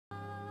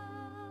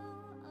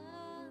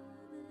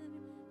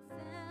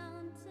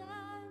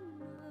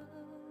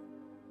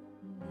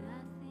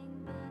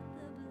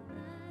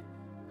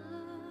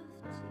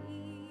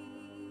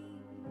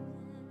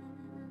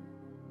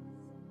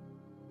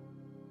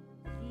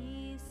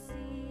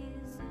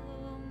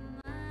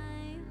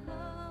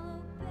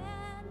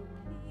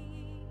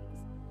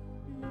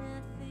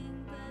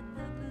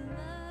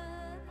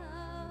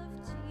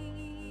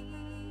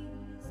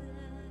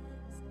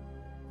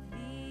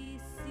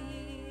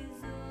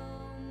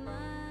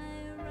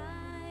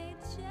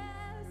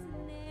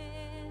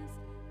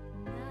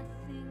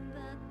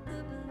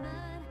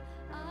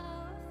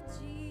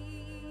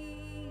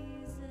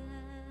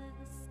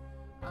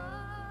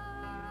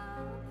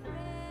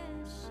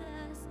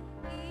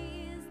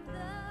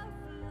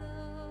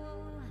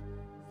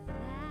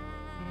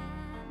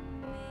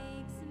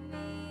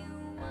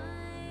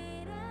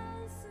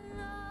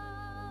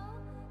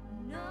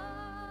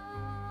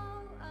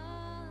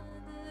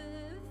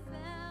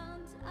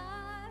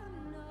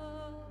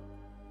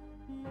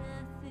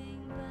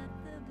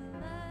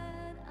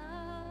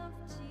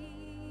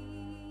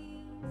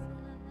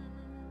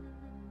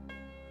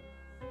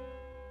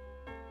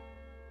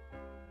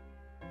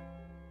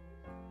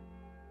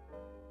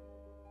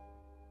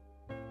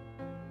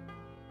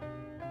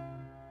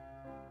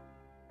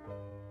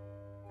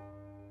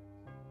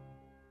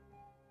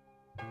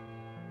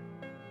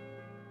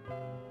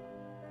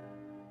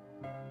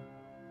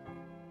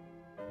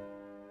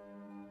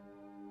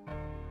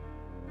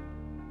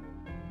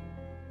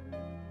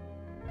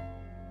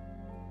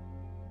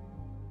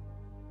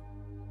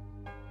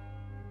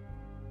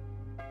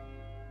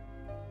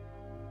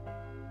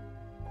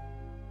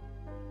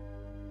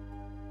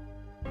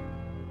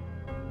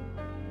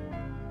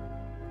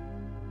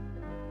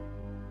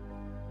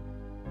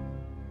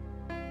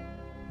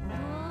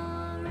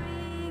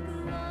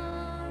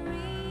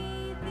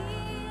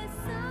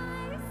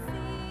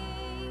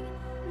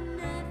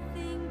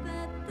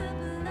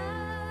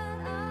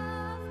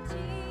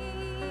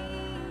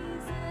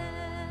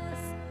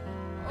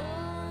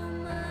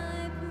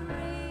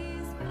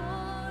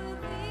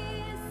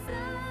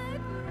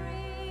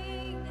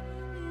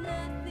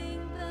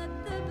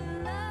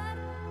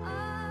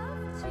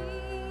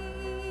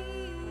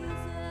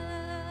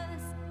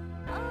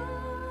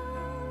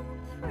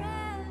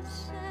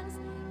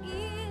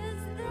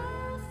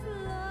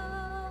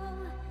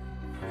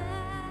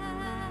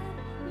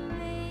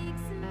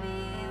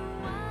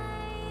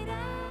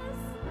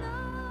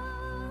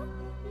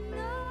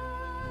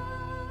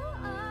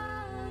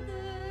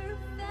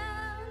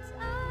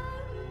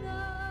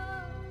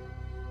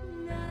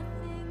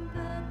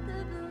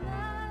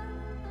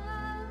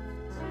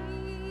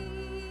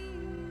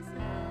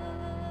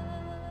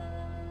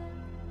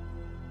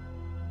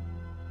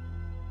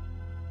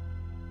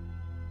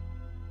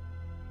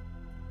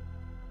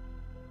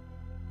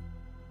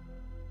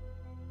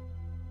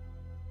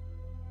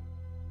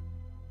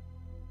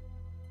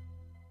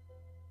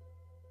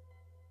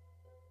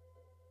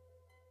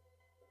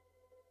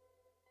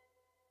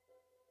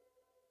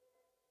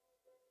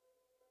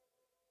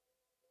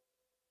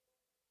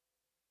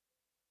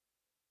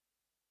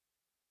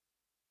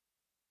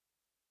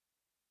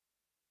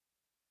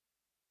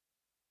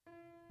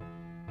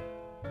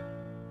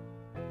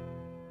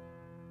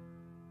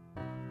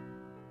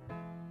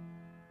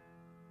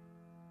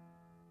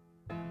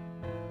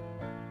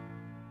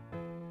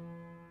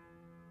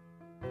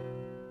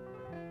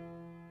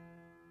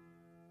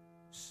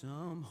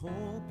Some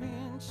hope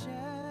in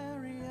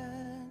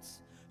chariots,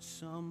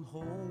 some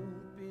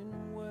hope in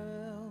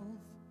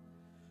wealth.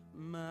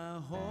 My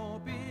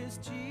hope is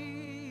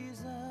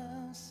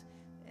Jesus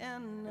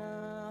and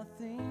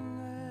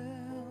nothing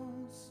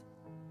else.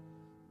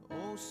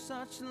 Oh,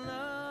 such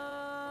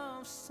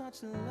love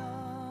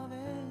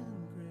and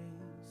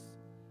grace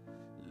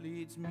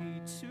leads me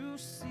to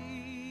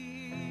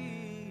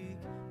seek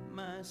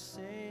my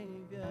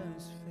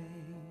Savior's face.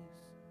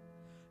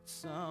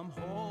 Some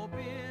hope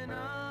in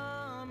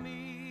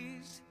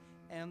armies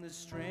and the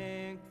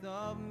strength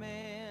of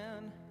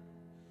man.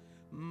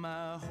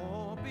 My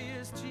hope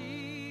is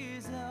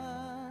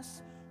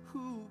Jesus,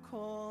 who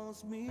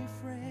calls me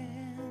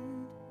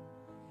friend.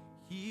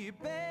 He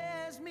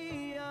bears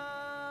me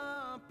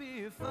up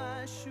if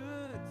I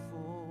should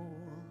fall,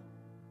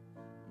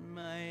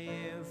 my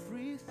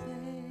everything,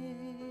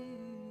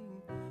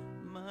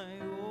 my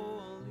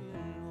all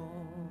in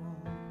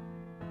all.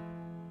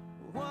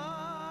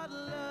 What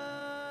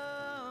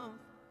love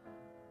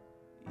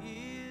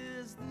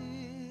is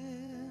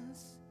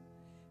this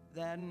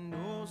that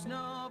knows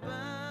no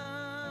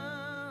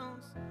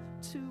bounds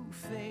to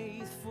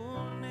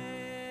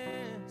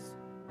faithfulness?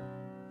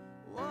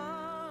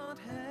 What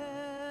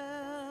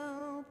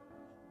help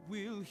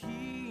will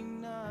he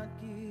not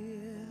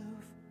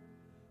give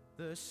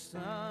the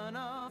Son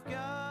of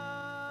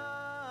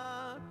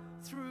God,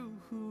 through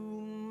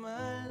whom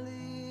I live?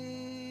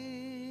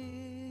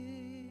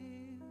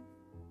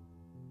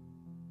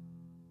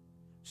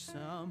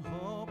 Some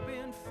hope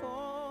in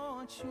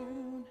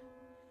fortune,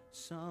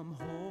 some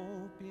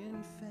hope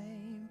in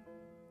fame.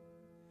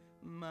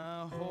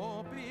 My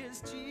hope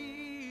is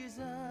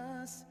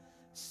Jesus,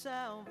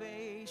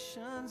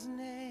 salvation's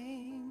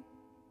name.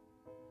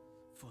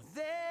 For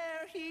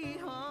there he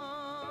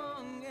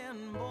hung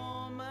and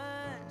bore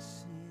my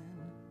sin,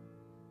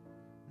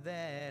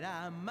 that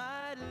I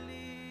might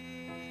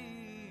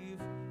live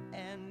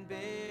and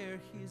bear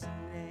his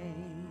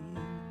name.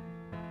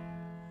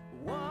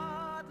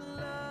 What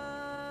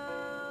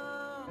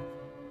love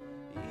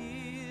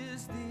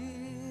is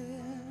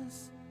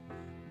this?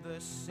 The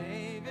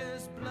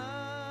Savior's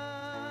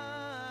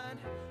blood,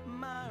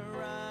 my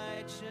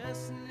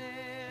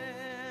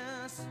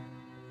righteousness,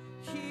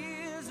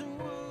 his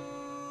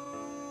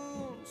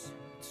wounds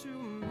to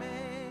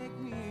make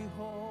me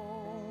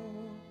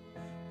whole,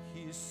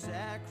 his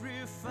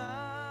sacrifice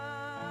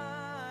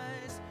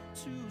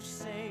to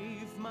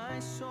save my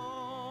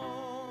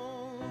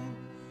soul.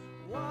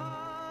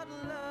 What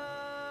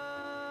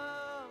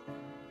love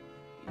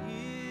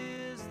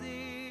is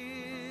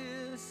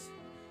this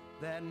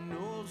that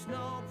knows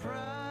no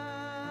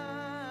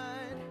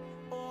pride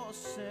or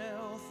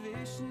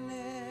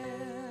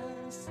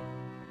selfishness,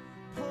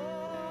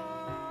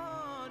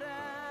 poured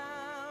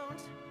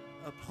out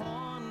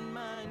upon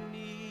my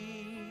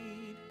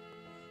need?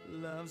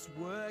 Love's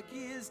work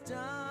is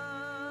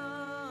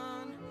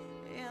done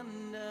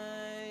and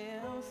I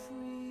am free.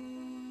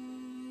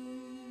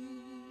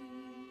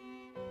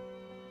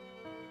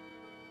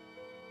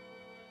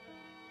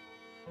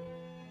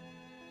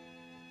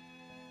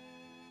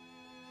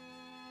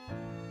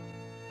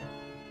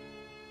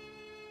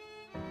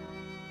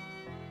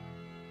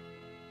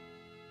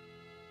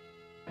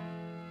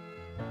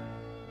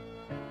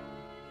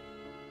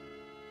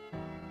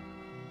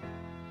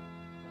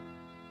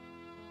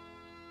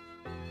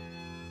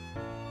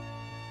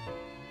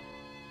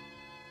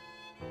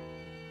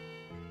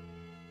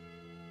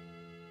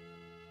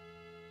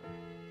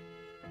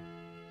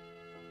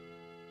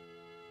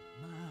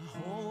 My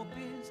hope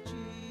is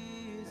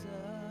Jesus.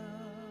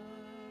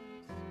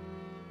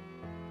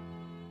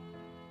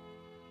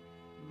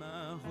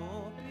 My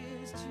hope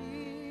is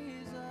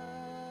Jesus.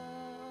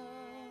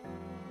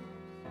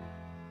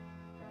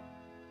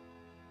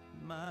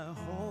 My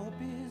hope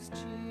is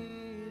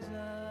Jesus.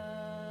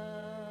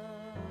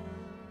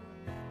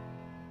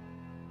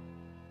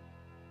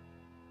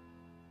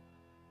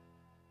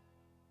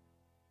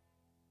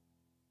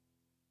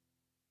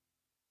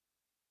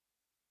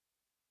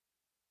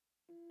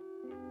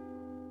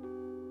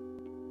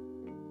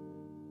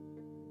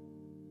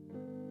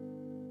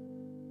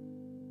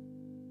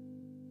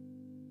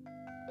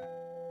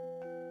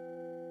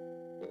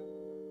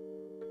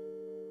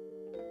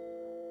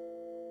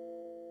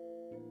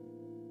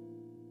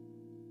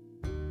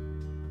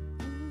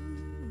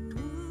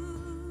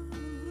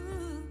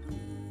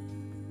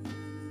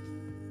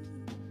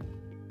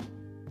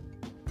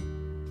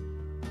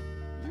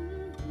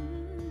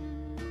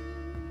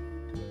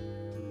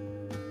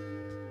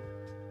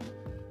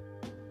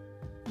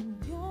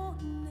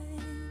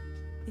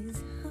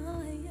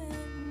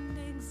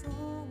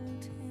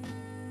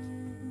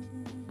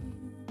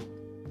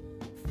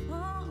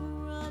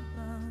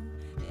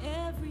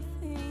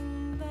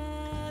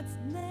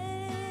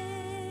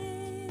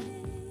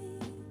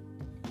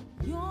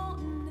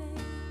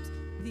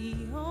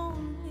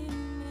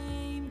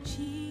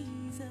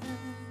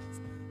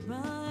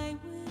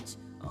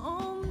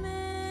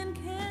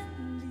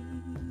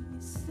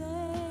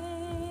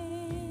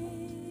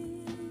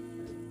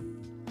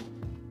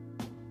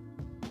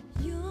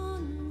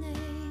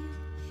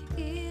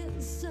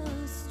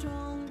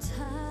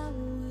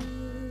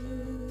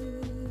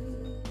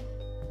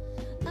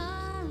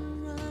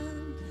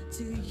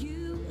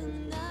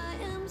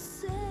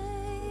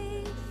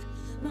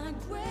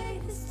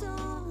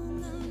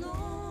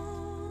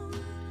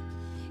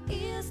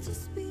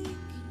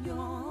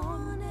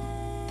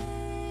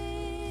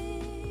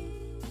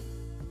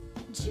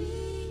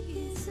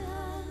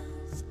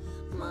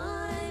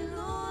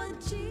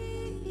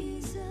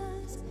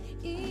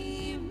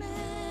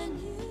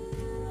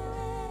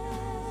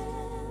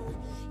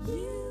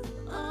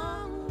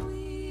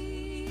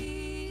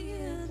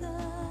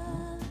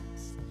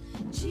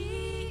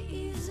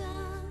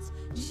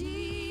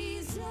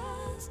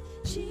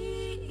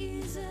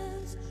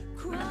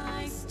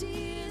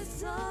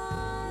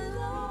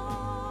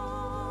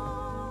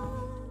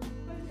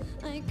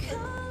 I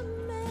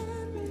come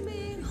and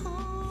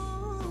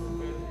behold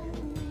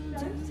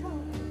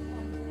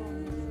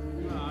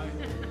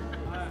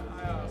I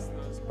asked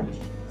those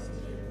questions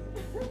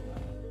too.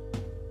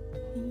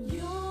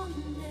 your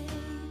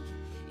name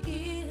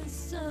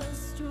is a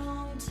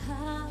strong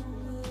tower.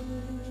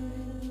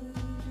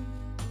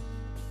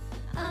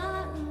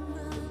 I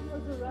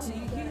run to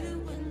you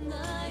when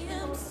I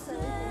am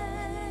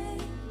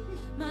safe.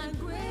 My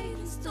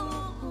greatest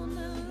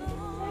honor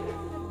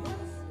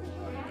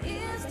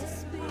is to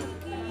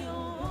speak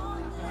your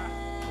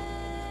name.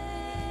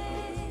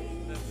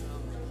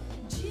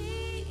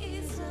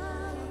 Jesus,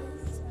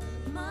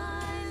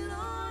 my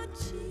Lord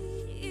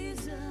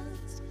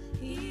Jesus,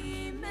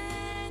 Emmanuel,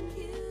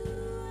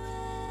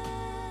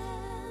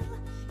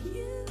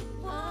 you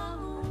are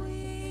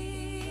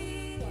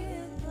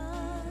with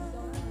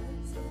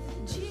us.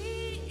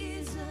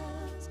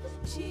 Jesus,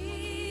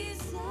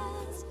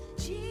 Jesus,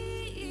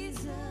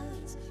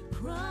 Jesus,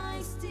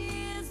 Christ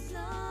is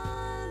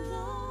our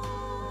Lord.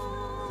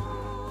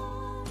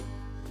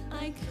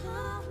 I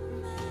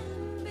come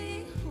and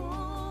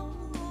behold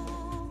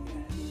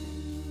you.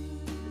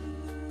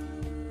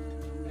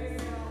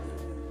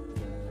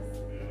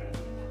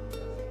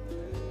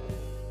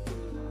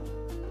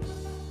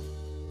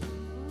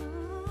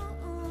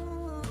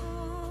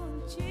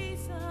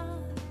 Jesus.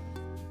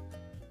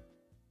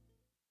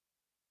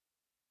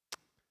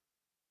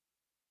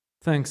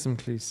 Thanks,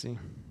 Mklisi.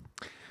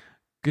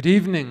 Good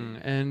evening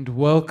and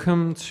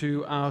welcome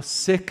to our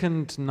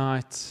second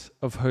night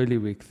of Holy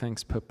Week.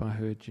 Thanks, Pip, I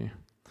heard you.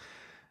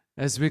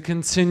 As we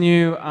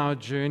continue our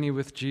journey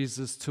with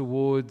Jesus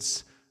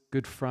towards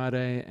Good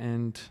Friday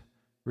and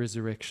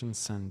Resurrection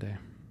Sunday.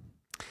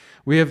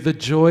 We have the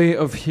joy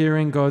of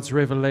hearing God's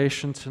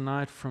revelation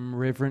tonight from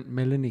Reverend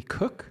Melanie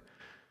Cook.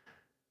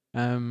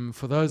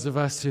 For those of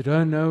us who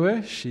don't know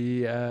her,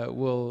 she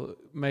will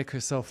make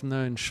herself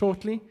known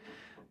shortly,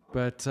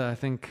 but I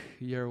think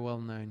you're well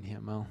known here,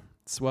 Mel.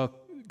 It's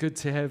good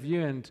to have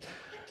you, and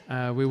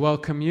we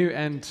welcome you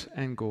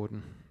and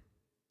Gordon.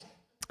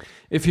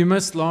 If you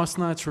missed last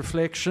night's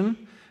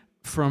reflection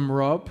from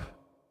Rob,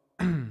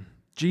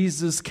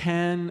 Jesus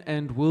can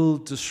and will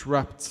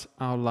disrupt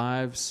our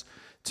lives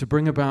to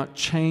bring about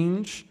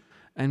change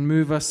and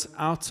move us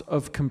out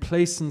of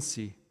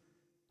complacency,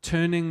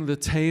 turning the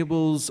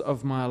tables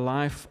of my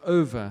life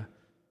over,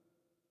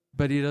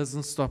 but he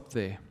doesn't stop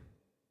there.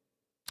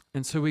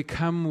 And so we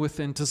come with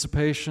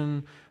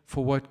anticipation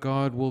for what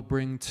God will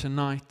bring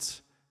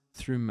tonight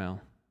through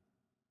Mel.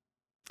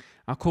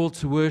 Our call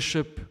to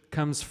worship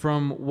comes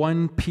from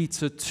 1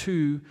 Peter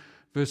 2,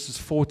 verses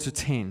 4 to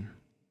 10.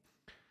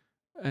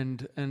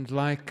 And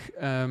like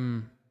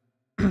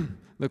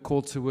the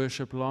call to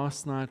worship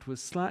last night was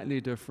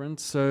slightly different,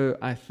 so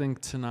I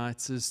think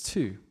tonight's is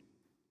too.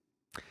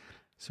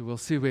 So we'll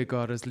see where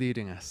God is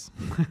leading us.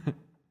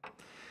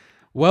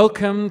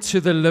 Welcome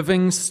to the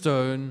living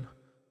stone,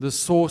 the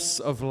source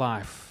of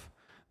life.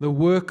 The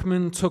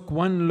workman took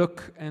one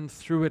look and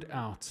threw it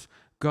out.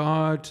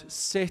 God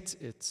set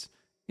it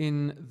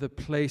in the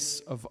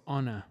place of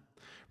honor.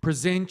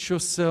 Present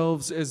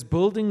yourselves as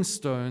building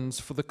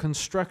stones for the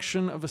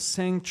construction of a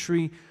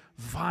sanctuary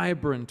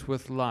vibrant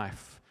with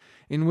life,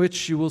 in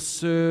which you will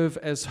serve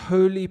as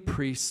holy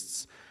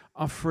priests,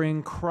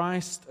 offering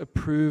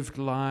Christ-approved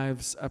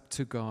lives up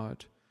to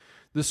God.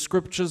 The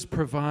scriptures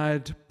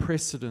provide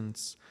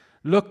precedents.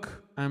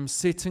 Look, I'm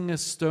setting a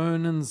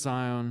stone in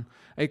Zion,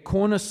 a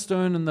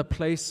cornerstone in the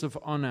place of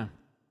honor.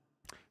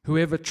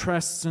 Whoever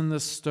trusts in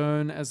this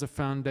stone as a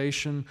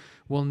foundation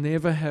will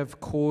never have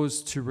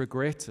cause to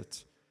regret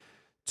it.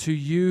 To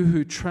you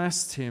who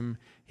trust him,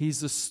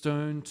 he's a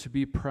stone to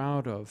be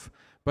proud of.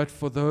 But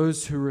for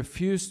those who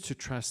refuse to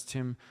trust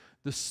him,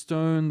 the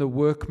stone the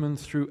workman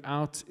threw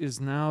out is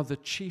now the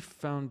chief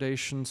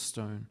foundation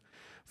stone.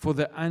 For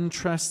the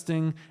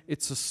untrusting,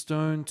 it's a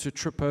stone to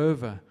trip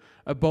over,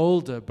 a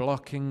boulder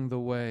blocking the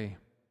way.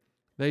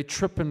 They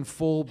trip and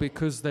fall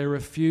because they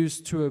refuse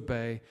to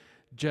obey,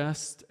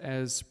 just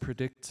as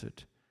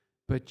predicted.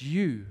 But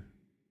you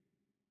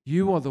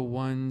are the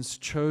ones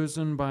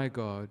chosen by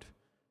God,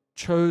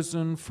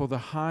 chosen for the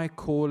high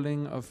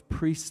calling of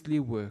priestly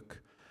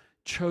work,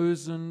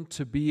 chosen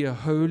to be a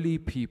holy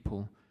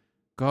people,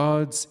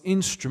 God's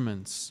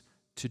instruments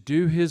to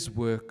do his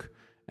work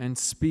and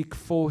speak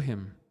for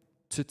him,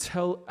 to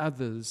tell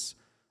others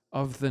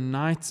of the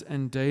night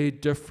and day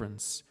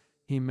difference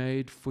he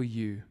made for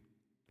you,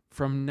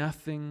 from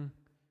nothing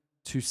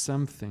to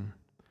something,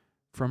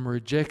 from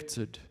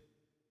rejected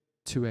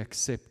to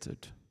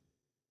accepted.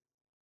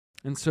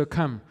 And so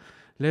come,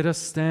 let us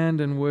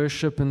stand and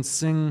worship and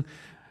sing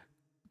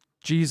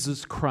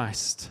Jesus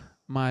Christ,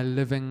 my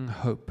living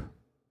hope.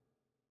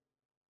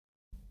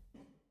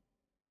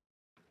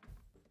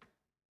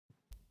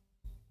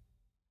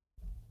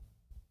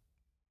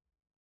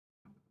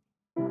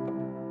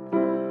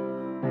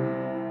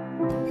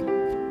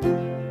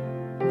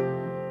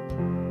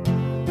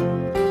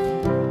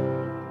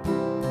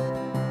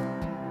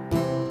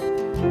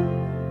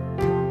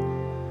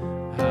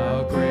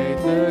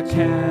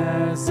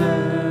 Chasm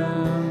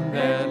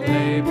that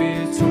lay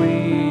between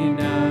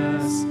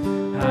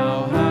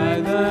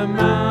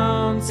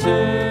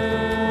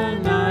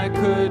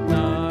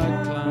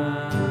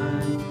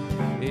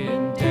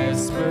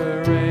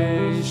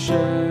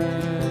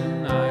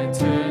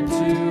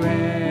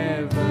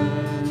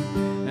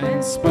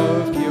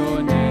spoke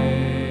your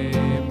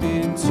name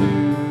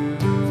into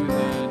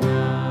the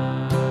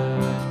night,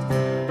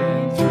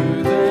 and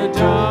through the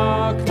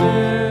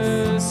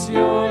darkness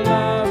your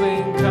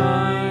loving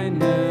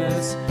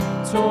kindness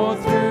tore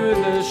through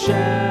the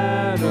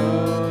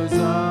shadows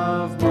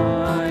of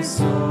my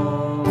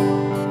soul.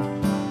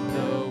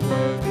 The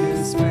work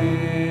is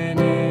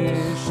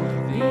finished,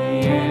 the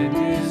end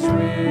is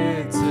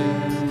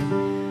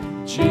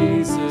written.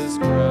 Jesus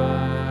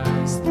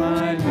Christ,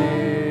 my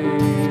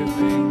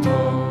living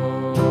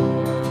hope.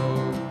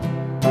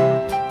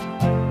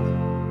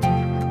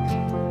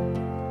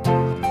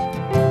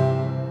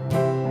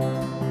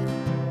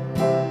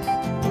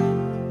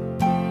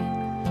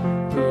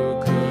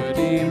 Who could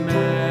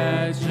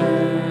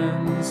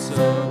imagine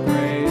so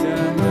great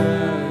a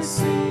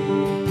mercy?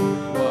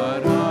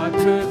 What heart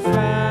could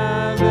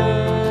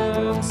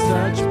fathom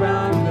such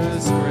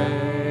boundless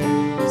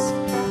grace?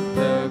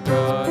 The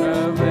God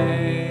of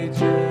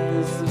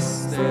ages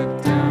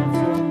stepped down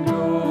from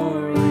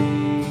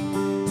glory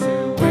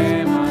to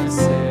wear my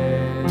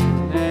sin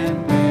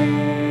and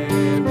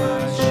bear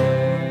my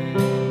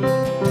shame.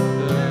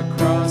 The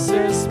cross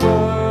has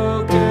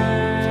spoken,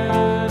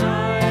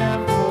 I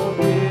am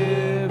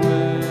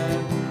forgiven.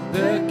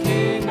 The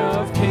King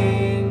of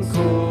Kings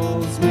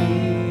calls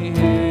me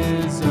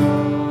his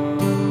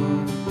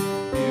own.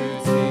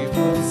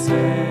 Beautiful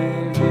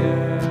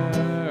Savior,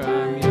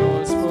 I'm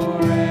yours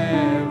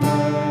forever.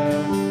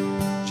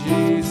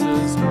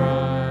 Jesus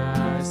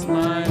Christ,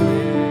 my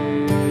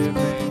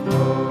living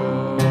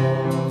hope.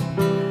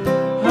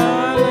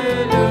 Hallelujah,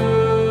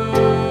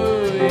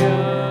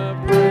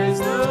 praise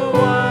the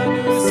one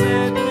who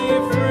set me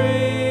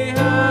free.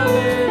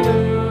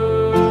 Hallelujah,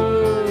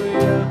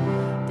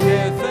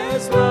 death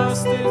has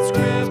lost its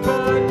grip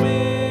on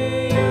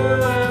me.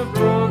 You have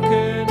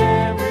broken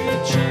every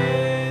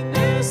chain.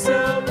 There's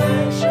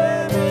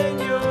salvation in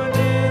your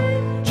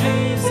name,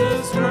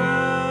 Jesus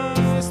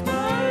Christ,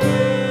 my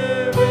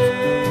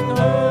living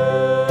hope.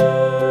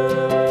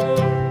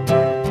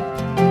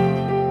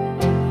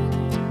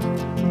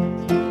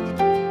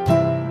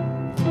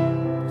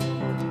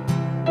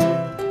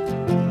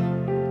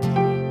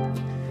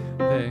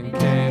 Then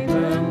came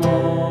the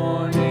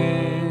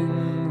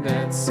morning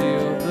that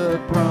sealed the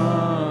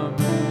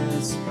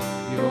promise.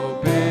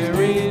 Your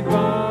buried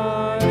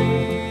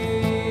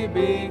body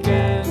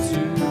began to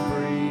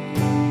breathe.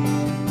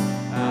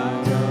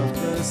 Out of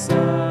the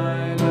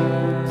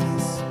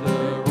silence,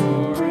 the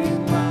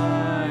roaring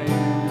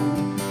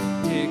lion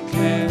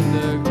declared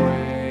the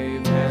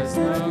grave has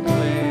no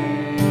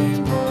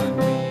claim on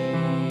me.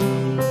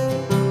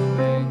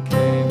 Then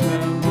came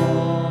the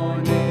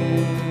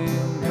morning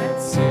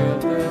that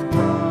sealed the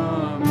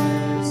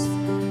promise.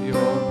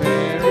 Your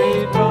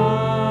buried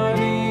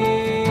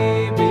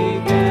body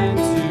began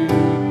to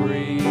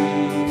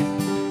breathe.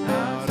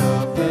 Out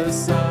of the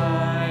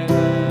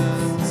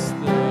silence,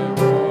 the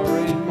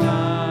roaring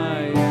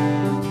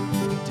lion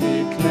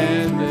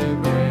declared the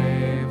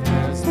grave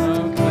has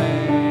no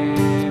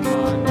claim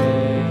on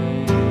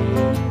me.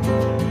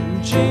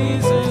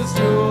 Jesus,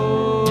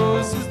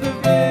 yours is the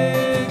victory.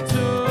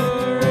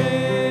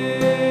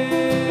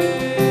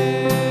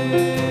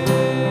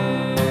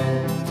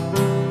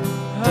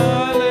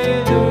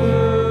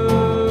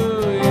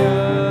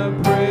 Hallelujah,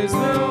 praise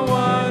the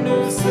one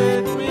who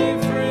set me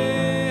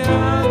free.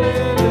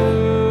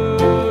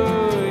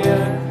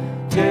 Hallelujah,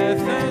 death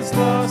has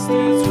lost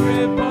its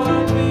grip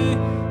on me.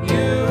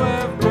 You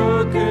have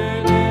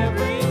broken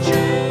every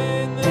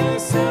chain.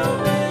 There's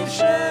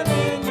salvation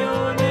in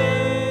your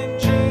name,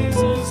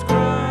 Jesus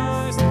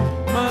Christ,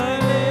 my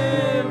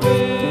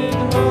living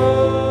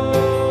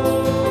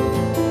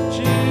hope.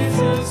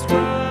 Jesus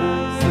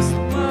Christ,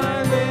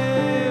 my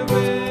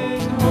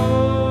living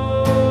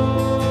hope.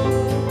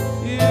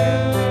 You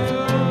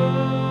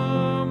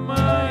are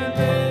my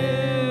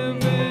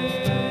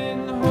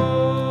living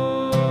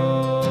hope.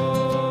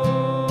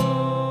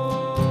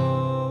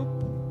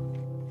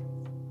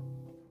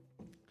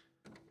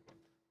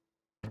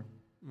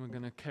 We're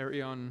going to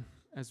carry on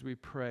as we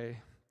pray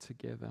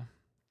together.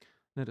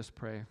 Let us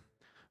pray.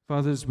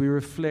 Father, as we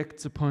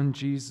reflect upon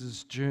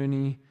Jesus'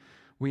 journey,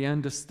 we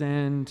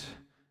understand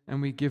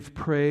and we give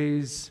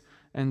praise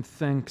and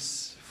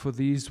thanks for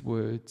these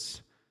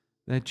words,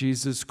 that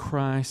Jesus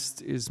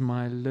Christ is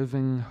my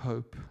living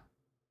hope.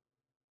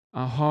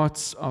 Our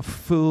hearts are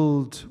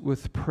filled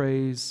with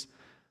praise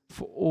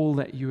for all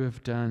that you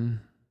have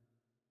done.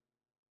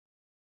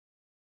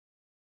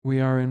 We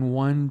are in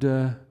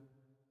wonder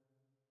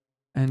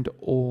and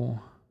awe.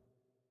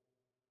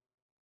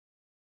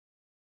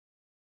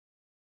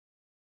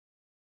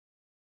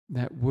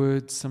 That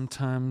words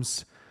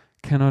sometimes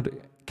cannot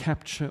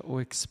capture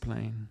or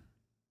explain.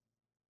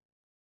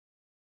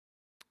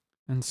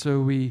 And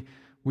so we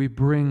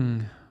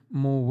bring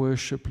more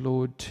worship,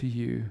 Lord, to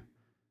you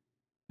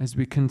as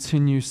we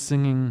continue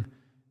singing,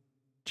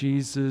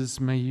 Jesus,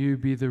 may you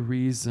be the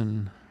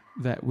reason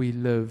that we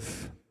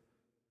live.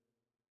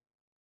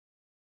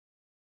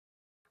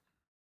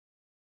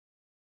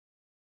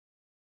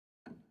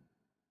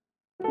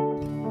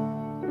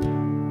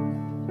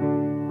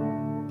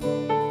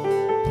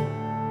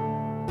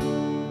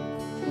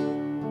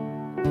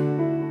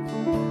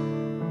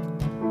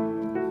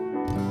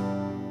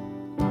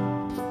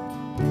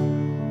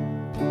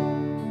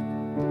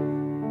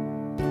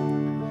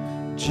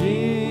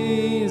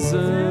 Jesus,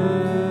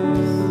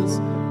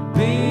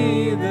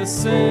 be the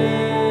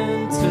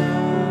center,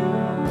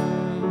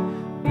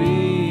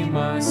 be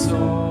my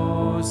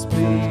source, be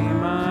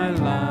my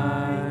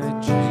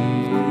light,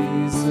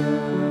 Jesus.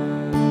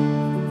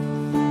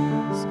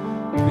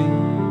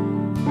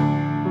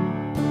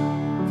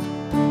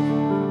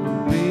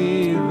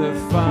 Be the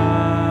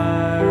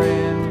fire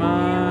in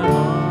my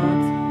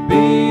heart,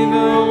 be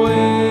the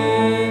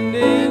wind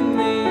in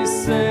these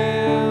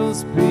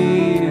sails,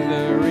 be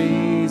the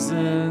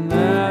reason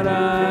that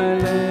I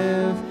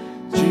live,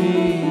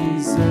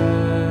 Jesus,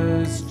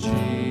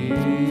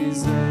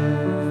 Jesus.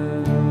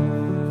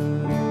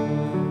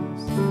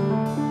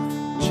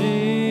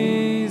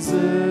 Jesus,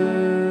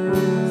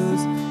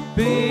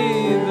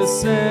 be the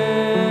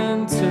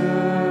center,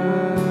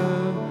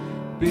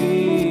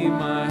 be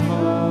my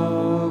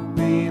hope,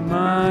 be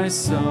my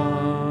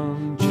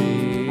song, Jesus.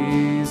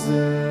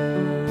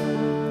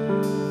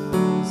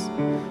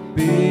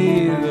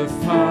 Be the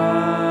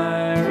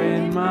fire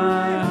in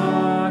my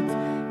heart,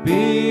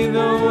 be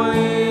the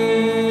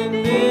wind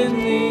in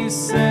these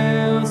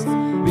sails,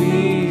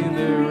 be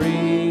the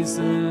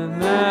reason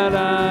that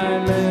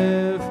I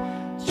live,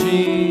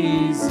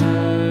 Jesus,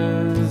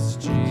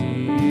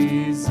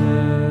 Jesus.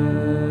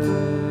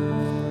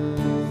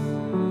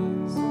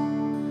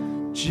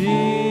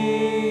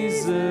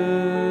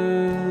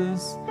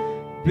 Jesus,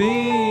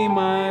 be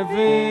my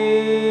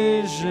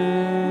vision,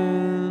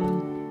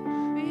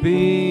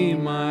 be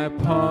my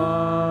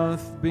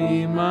path,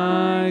 be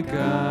my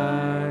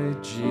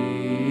guide,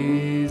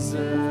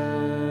 Jesus.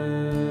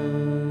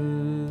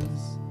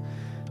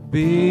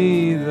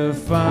 Be the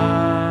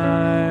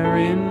fire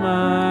in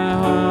my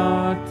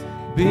heart,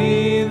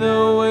 be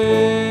the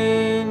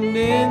wind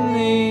in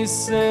these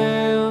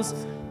sails,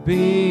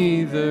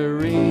 be the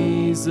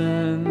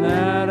reason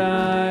that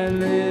I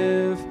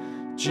live,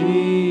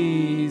 Jesus,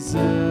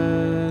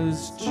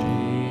 Jesus.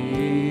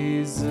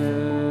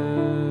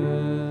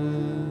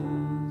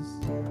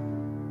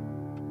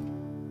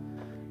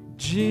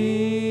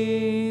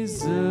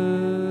 Jesus,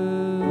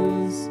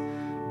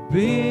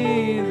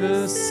 be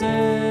the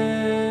center,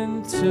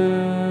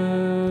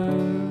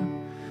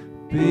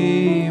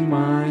 be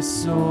my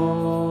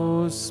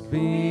source,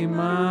 be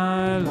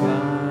my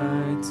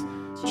light,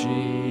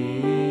 Jesus.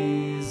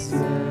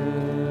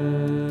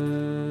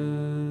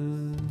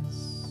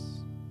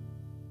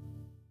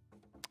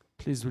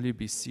 Please will you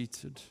be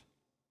seated.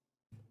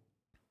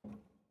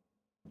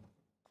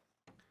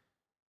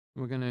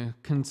 We're going to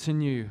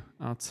continue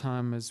our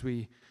time as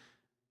we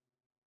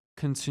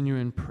continue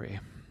in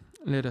prayer.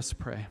 Let us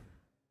pray.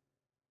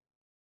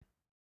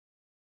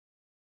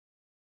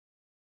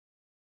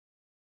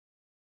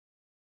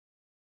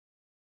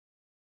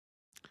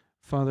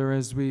 Father,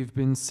 as we've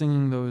been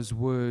singing those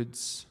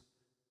words,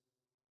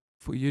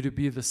 for you to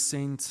be the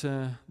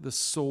center, the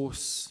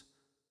source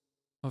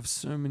of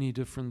so many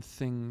different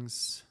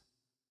things,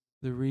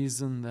 the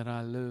reason that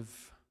I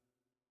live,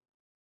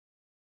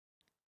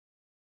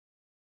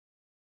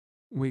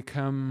 we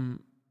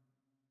come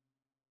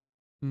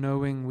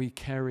knowing we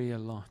carry a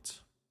lot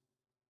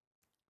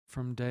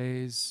from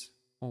days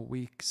or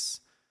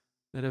weeks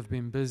that have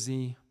been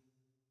busy.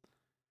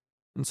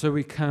 And so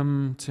we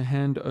come to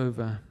hand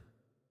over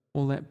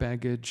all that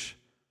baggage,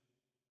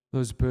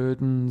 those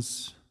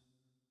burdens,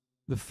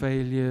 the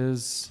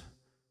failures,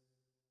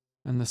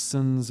 and the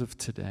sins of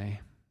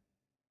today.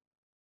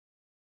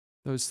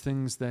 Those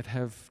things that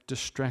have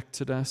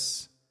distracted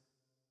us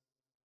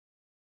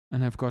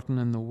and have gotten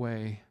in the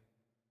way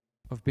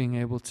of being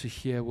able to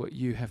hear what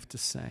you have to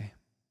say.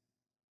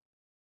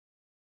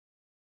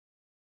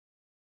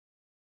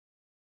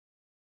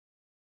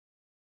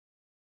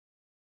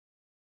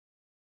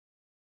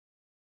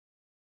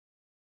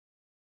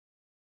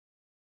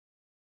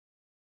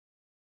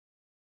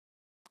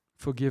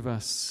 Forgive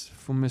us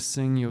for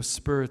missing your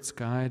Spirit's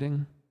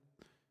guiding,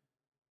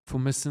 for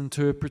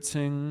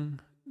misinterpreting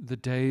the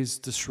day's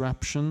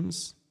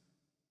disruptions.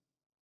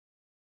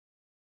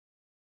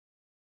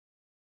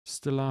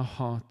 Still our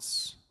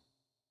hearts,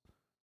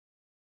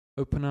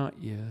 open our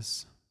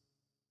ears,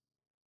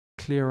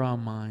 clear our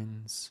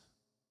minds.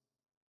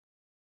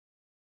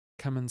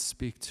 Come and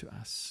speak to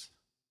us.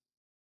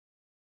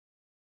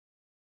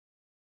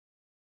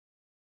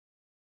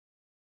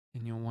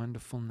 In your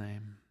wonderful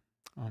name,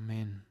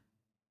 amen.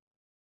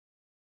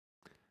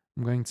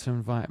 I'm going to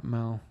invite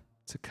Mel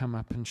to come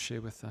up and share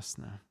with us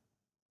now.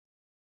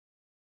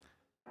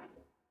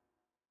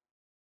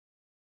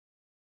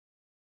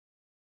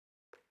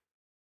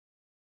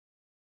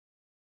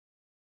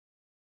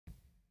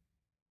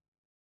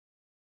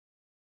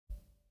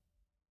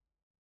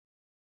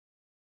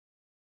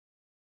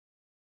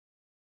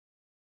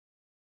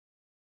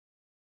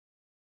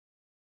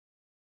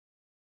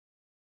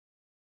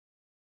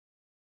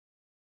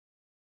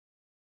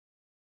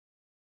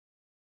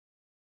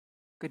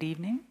 Good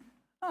evening.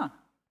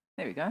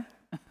 There we go.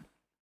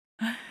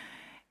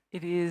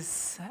 It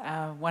is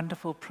a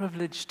wonderful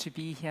privilege to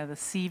be here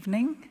this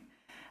evening.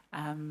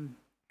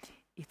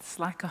 It's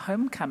like a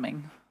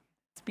homecoming.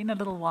 It's been a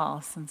little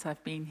while since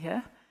I've been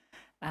here,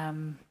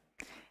 And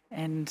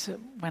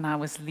when I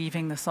was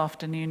leaving this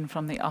afternoon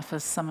from the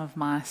office, some of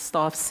my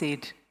staff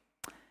said,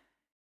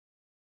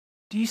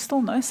 "Do you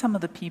still know some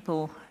of the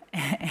people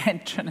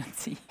at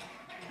Trinity?"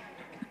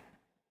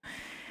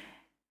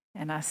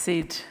 And I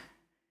said,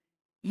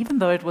 even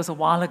though it was a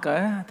while ago,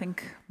 I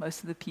think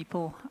most of the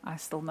people I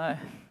still know.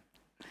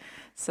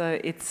 So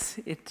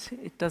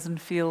it doesn't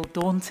feel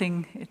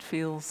daunting, it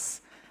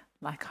feels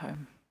like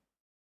home.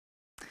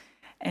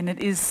 And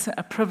it is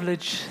a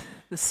privilege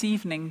this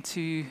evening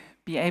to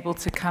be able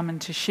to come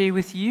and to share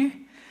with you.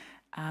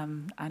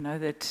 I know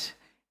that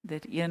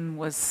Ian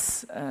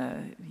was,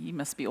 he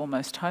must be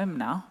almost home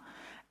now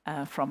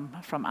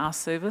from our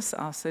service.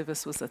 Our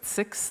service was at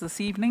 6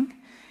 this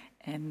evening,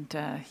 and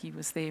he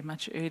was there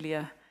much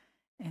earlier.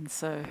 And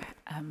so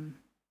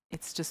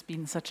it's just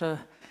been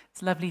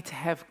it's lovely to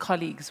have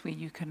colleagues where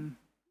you can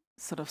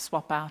sort of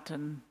swap out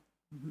and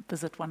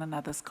visit one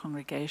another's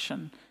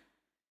congregation.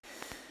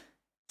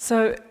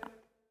 So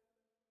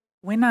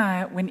when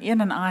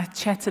Ian and I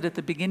chatted at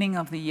the beginning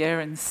of the year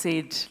and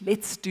said,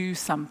 let's do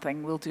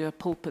something, we'll do a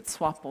pulpit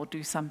swap or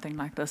do something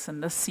like this,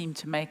 and this seemed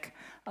to make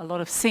a lot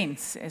of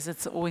sense as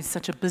it's always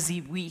such a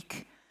busy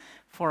week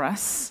for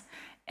us.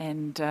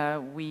 And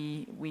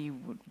we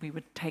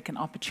would take an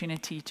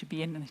opportunity to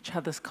be in each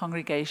other's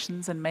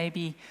congregations and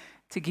maybe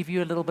to give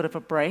you a little bit of a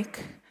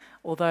break.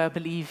 Although I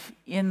believe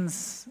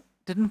Ian's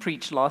didn't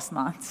preach last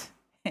night,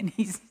 and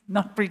he's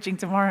not preaching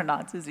tomorrow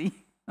night, is he?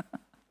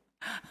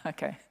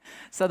 Okay.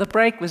 So the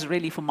break was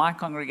really for my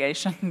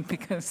congregation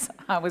because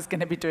I was going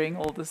to be doing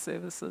all the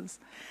services.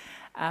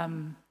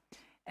 And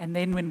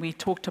then when we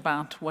talked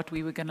about what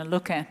we were going to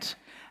look at,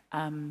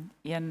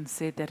 Ian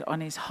said that on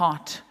his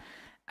heart,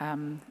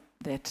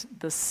 that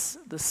this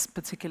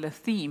particular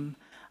theme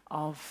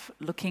of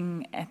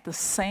looking at the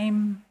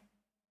same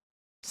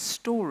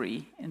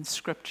story in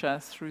Scripture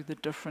through the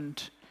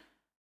different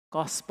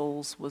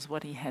Gospels was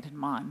what he had in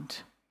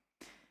mind.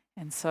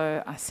 And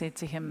so I said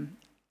to him,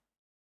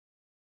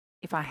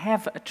 if I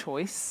have a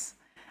choice,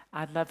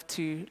 I'd love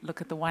to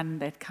look at the one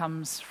that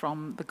comes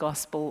from the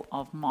Gospel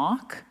of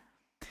Mark.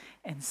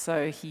 And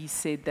so he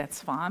said,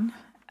 that's fine.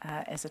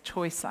 As a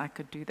choice, I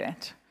could do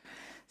that.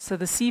 So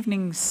this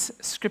evening's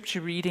scripture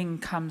reading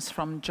comes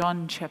from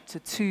John chapter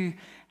 2,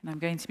 and I'm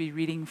going to be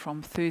reading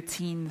from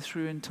 13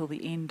 through until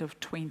the end of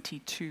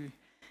 22.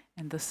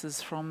 And this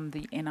is from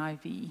the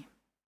NIV.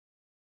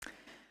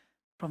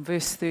 From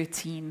verse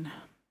 13.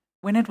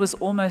 When it was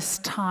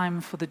almost time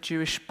for the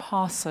Jewish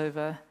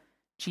Passover,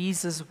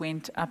 Jesus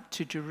went up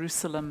to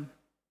Jerusalem.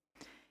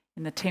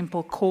 In the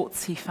temple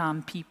courts, he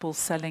found people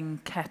selling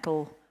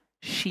cattle,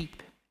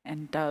 sheep,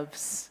 and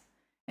doves,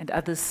 and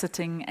others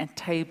sitting at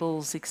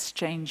tables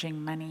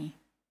exchanging money.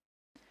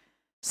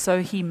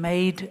 So he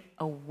made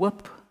a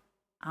whip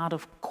out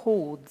of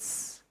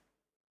cords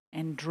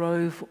and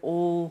drove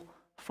all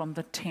from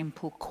the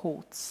temple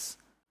courts,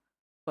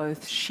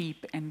 both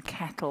sheep and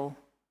cattle,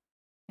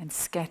 and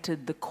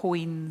scattered the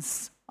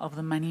coins of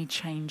the money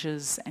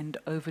changers and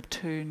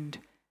overturned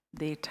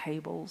their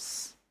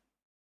tables.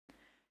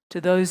 To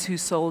those who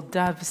sold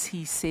doves,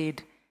 he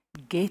said,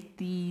 "Get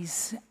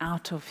these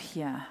out of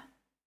here.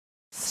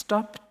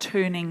 Stop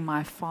turning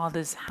my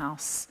Father's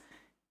house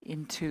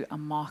into a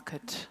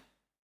market."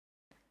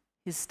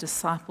 His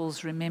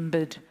disciples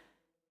remembered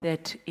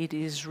that it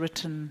is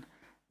written,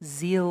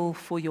 "Zeal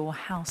for your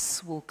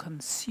house will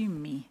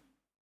consume me."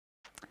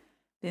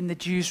 Then the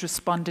Jews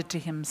responded to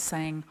him,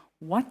 saying,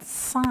 "What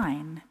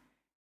sign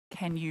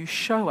can you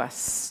show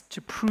us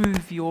to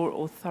prove your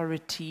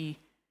authority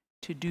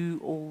to do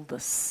all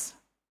this?"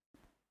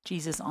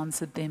 Jesus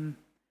answered them,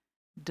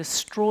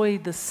 "Destroy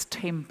this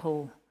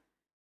temple,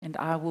 and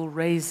I will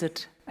raise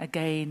it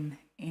again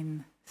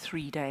in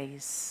 3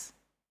 days."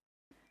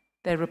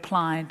 They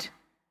replied,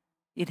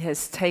 "It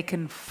has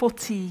taken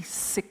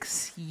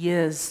 46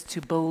 years to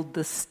build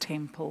this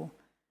temple,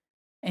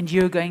 and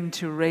you're going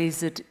to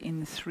raise it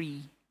in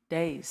 3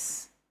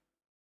 days."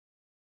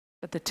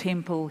 But the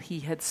temple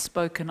he had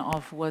spoken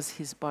of was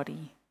his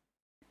body.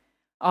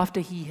 After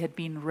he had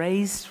been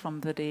raised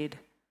from the dead,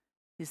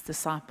 his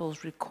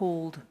disciples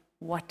recalled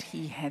what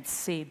he had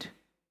said.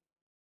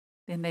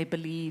 Then they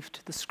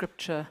believed the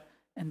scripture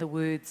and the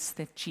words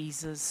that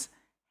Jesus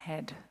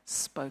had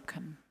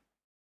spoken.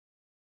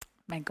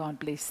 May God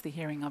bless the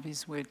hearing of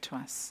his word to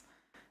us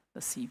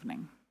this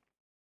evening.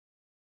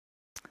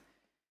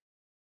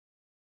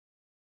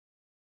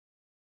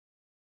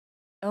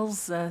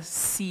 Elza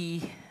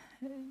C.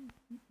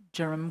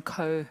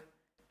 Jeremko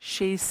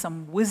shares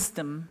some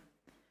wisdom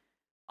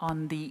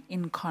on the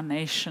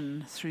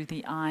incarnation through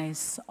the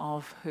eyes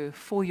of her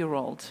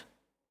 4-year-old.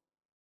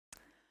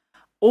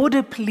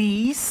 "Order,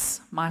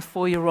 please," my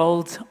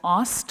 4-year-old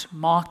asked,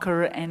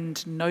 marker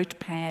and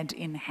notepad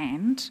in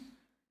hand.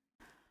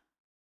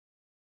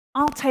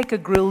 "I'll take a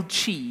grilled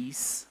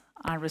cheese,"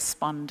 I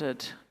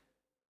responded.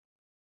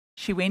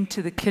 She went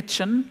to the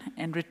kitchen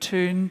and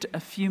returned a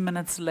few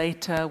minutes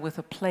later with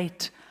a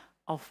plate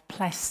of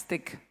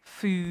plastic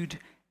food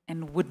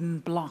and wooden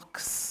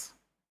blocks.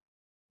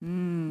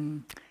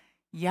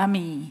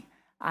 Yummy,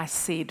 I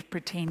said,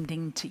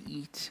 pretending to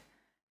eat.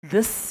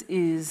 "This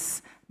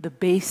is the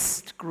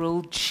best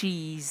grilled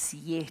cheese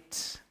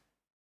yet."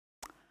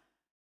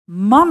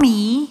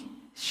 "Mommy,"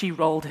 she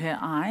rolled her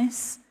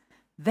eyes,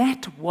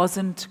 "that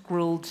wasn't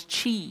grilled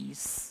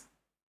cheese."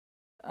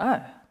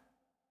 "Oh,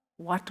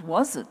 what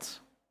was it?"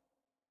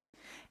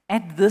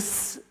 At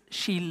this,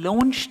 she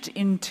launched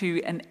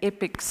into an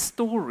epic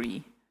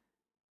story,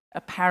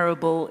 a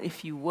parable,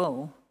 if you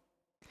will.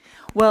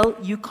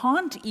 "Well, you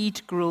can't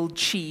eat grilled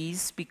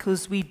cheese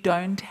because we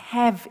don't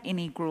have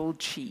any grilled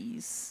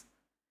cheese.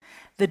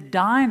 The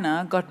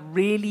diner got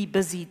really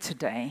busy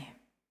today.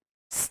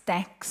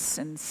 Stacks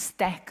and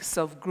stacks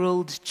of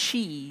grilled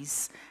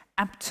cheese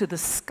up to the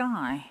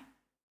sky.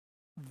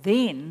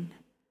 Then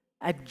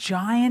a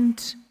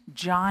giant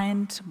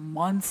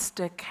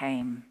monster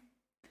came,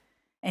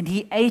 and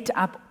he ate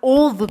up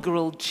all the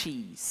grilled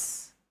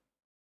cheese.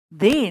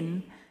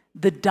 Then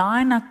the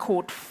diner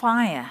caught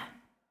fire,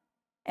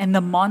 and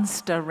the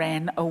monster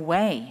ran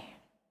away."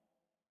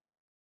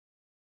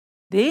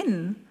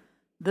 Then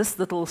this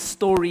little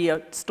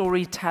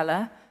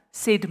storyteller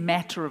said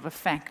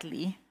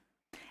matter-of-factly,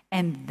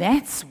 "And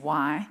that's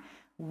why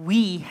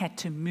we had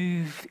to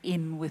move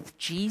in with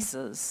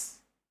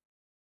Jesus."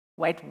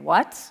 "Wait,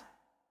 what?"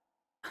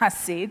 I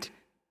said,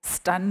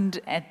 stunned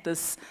at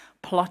this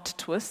plot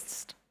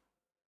twist.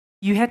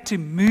 "You had to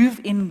move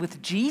in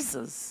with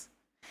Jesus?"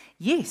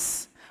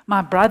 "Yes,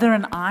 my brother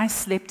and I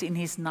slept in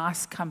his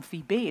nice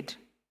comfy bed."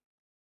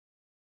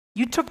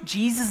 "You took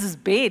Jesus'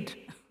 bed,"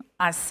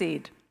 I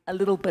said, a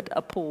little bit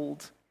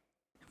appalled.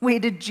 "Where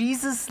did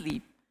Jesus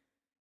sleep?"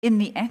 "In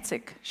the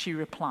attic," she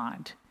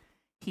replied.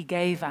 "He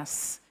gave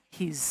us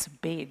his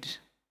bed."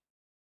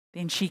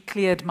 Then she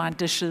cleared my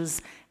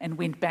dishes and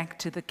went back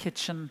to the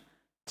kitchen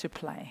to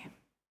play.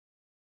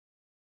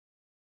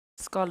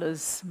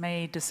 Scholars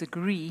may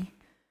disagree,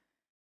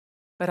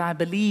 but I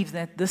believe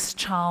that this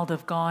child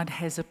of God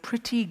has a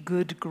pretty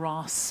good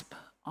grasp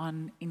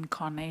on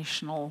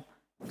incarnational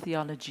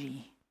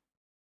theology.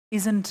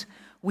 Isn't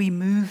 "we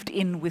moved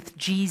in with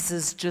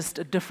Jesus" just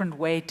a different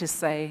way to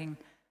saying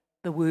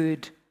the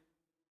Word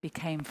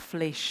became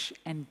flesh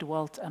and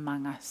dwelt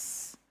among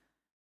us?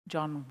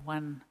 John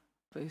 1,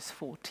 verse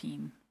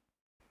 14.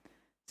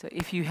 So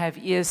if you have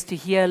ears to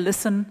hear,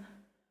 listen.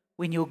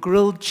 When your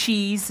grilled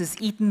cheese is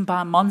eaten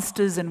by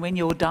monsters, and when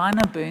your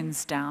diner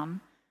burns down,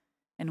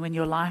 and when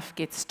your life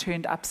gets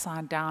turned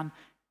upside down,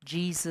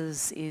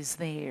 Jesus is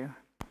there.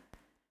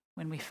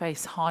 When we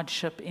face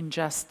hardship,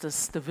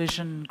 injustice,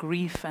 division,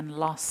 grief and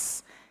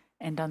loss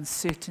and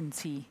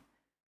uncertainty,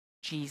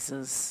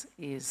 Jesus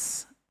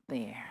is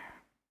there.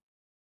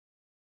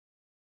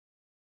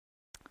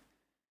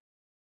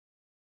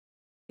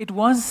 It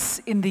was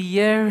in the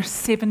year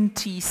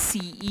 70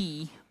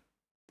 CE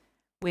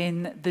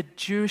when the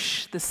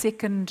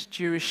second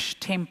Jewish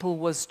temple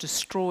was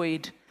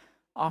destroyed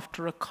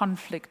after a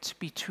conflict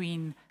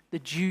between the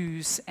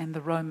Jews and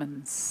the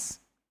Romans.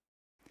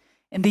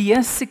 In the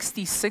year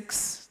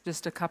 66,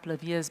 just a couple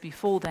of years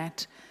before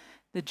that,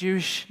 the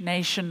Jewish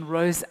nation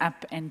rose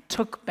up and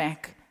took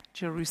back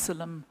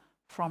Jerusalem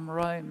from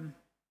Rome.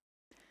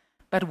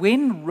 But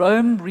when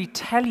Rome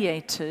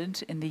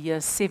retaliated in the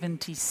year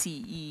 70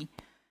 CE,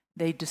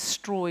 they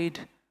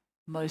destroyed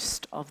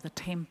most of the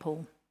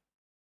temple.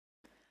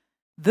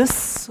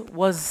 This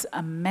was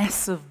a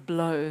massive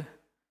blow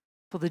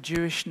for the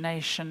Jewish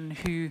nation,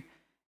 who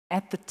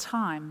at the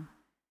time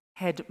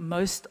had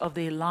most of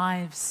their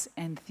lives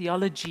and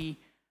theology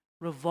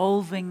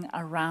revolving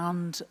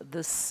around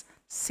this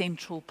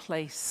central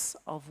place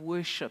of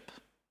worship.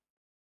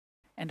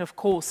 And of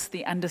course,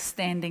 the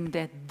understanding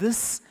that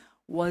this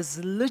was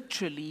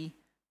literally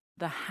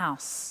the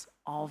house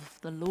of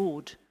the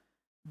Lord.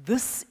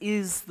 This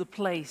is the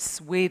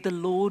place where the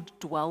Lord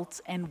dwelt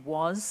and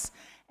was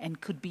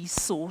and could be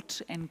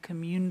sought and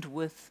communed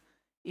with,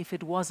 if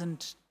it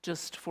wasn't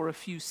just for a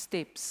few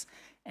steps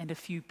and a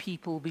few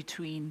people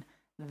between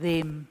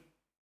them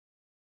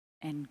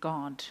and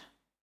God.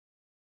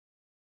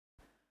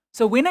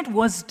 So when it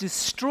was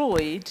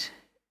destroyed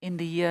in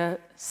the year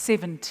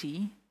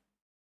 70,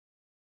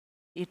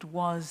 it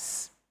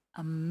was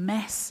a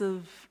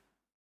massive,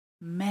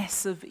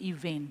 massive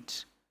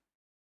event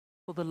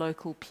for the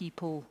local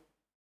people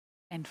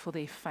and for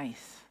their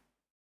faith.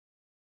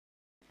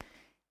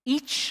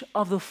 Each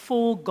of the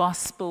 4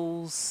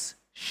 Gospels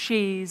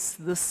shares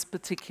this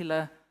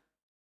particular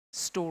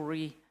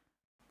story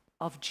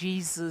of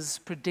Jesus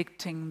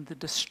predicting the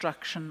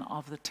destruction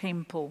of the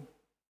temple.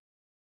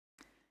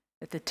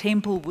 That the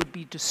temple would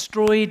be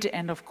destroyed,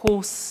 and of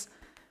course,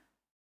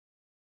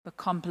 the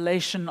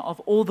compilation of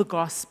all the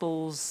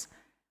Gospels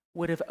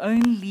would have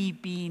only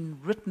been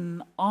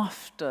written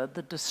after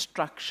the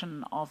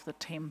destruction of the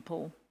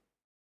temple.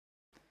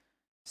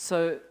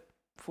 So,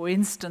 for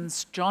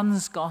instance,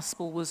 John's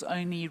Gospel was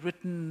only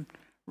written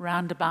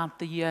round about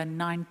the year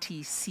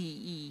 90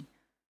 CE,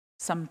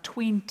 some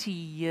 20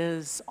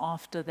 years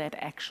after that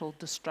actual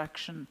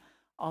destruction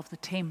of the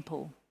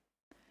temple.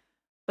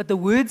 But the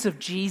words of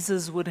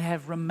Jesus would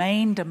have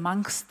remained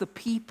amongst the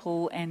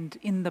people and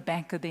in the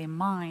back of their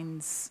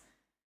minds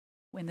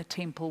when the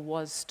temple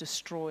was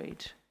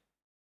destroyed.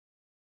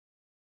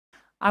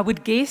 I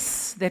would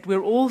guess that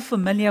we're all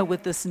familiar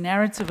with this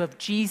narrative of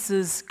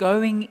Jesus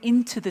going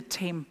into the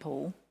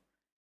temple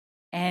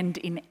and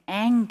in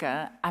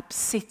anger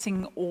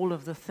upsetting all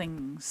of the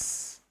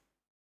things.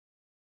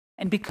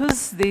 And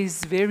because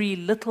there's very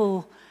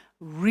little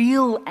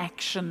real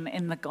action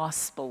in the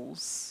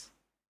Gospels,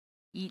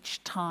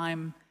 each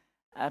time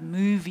a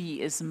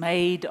movie is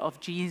made of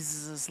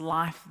Jesus'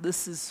 life,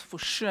 this is for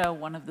sure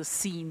one of the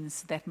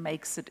scenes that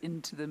makes it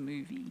into the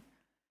movie.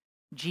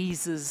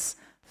 Jesus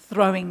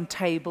throwing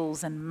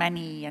tables and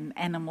money and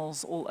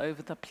animals all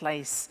over the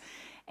place,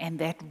 and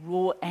that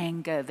raw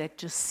anger that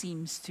just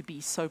seems to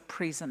be so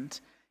present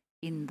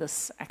in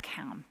this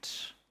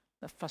account,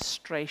 the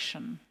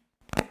frustration.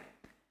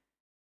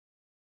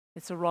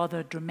 It's a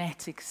rather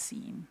dramatic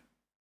scene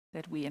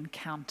that we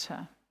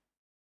encounter.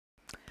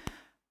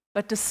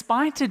 But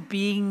despite it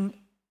being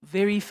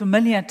very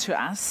familiar to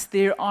us,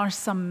 there are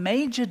some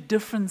major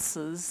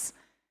differences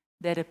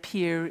that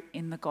appear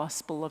in the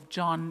Gospel of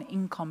John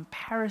in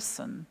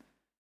comparison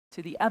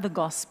to the other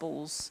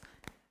Gospels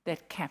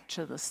that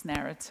capture this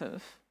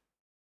narrative.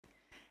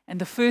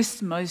 And the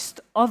first most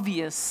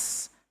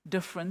obvious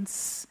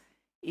difference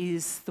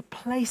is the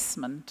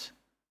placement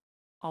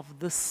of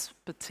this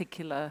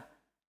particular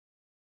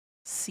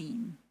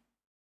scene.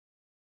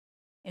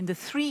 In the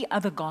three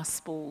other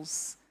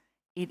Gospels,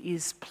 it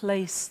is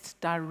placed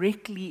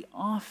directly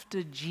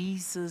after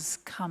Jesus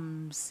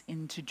comes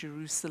into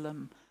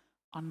Jerusalem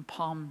on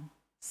Palm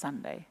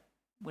Sunday.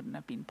 Wouldn't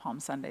have been Palm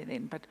Sunday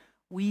then, but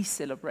we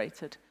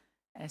celebrate it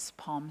as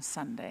Palm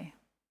Sunday.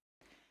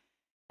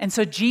 And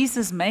so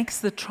Jesus makes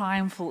the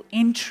triumphal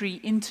entry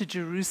into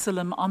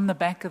Jerusalem on the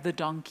back of the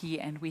donkey,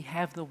 and we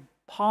have the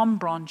palm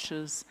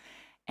branches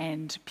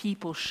and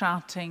people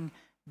shouting,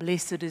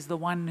 "Blessed is the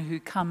one who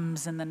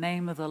comes in the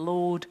name of the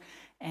Lord,"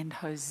 and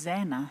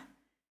Hosanna.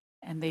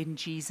 And then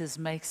Jesus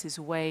makes his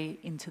way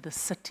into the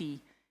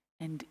city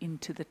and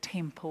into the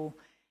temple,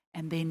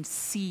 and then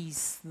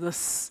sees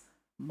this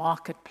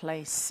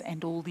marketplace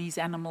and all these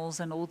animals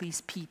and all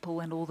these people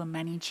and all the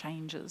money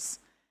changers.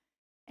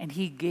 And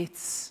he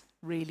gets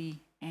really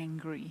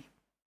angry.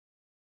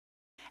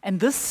 And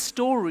this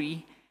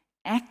story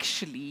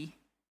actually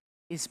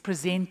is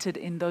presented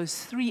in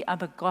those three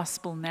other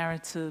gospel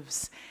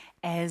narratives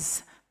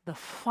as the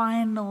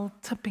final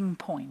tipping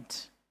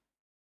point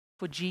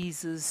for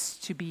Jesus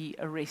to be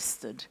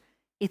arrested.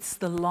 It's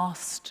the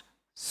last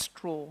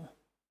straw.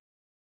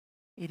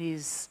 It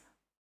is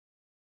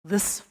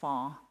this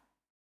far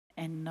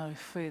and no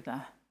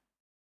further.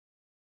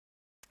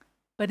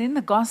 But in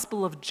the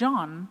Gospel of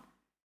John,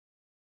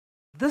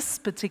 this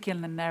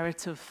particular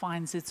narrative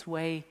finds its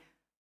way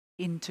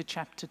into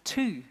chapter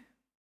 2.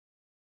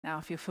 Now,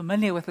 if you're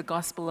familiar with the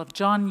Gospel of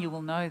John, you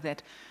will know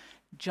that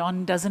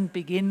John doesn't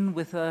begin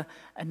with a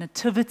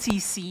nativity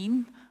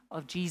scene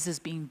of Jesus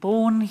being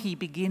born. He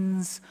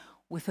begins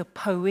with a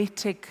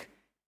poetic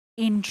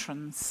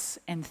entrance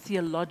and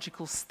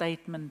theological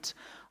statement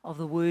of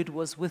the Word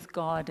was with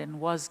God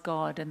and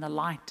the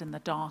light and the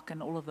dark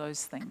and all of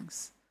those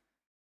things.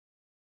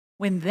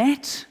 When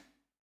that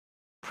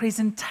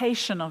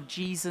presentation of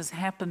Jesus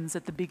happens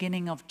at the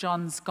beginning of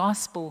John's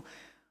Gospel,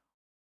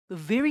 the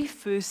very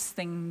first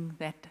thing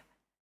that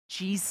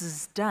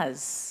Jesus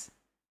does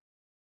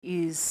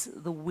is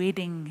the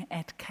wedding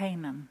at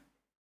Canaan,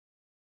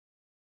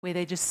 where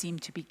they just seem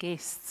to be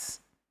guests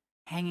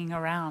hanging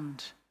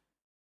around.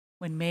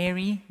 When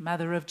Mary,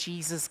 mother of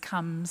Jesus,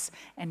 comes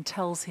and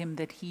tells him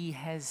that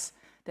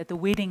that the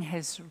wedding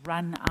has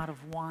run out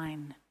of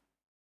wine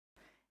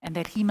and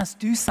that he must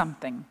do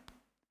something.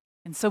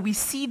 And so we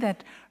see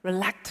that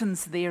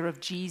reluctance there of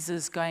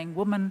Jesus going,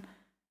 "Woman,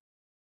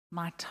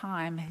 my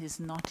time has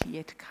not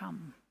yet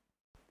come."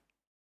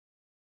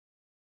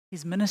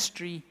 His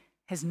ministry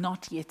has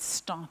not yet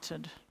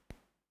started.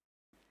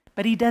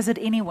 But he does it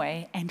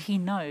anyway, and he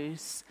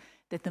knows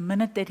that the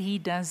minute that he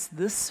does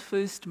this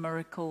first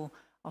miracle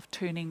of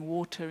turning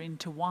water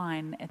into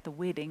wine at the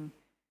wedding,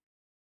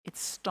 it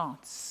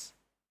starts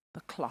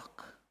the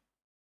clock.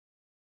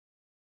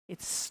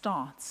 It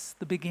starts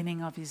the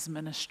beginning of his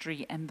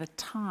ministry, and the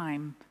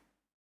time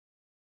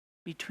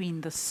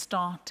between the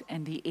start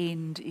and the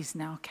end is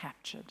now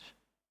captured.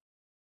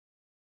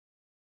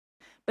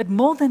 But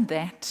more than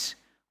that,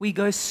 we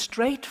go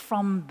straight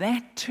from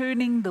that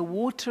turning the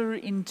water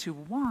into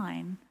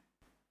wine,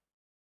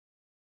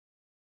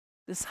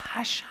 this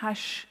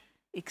hush-hush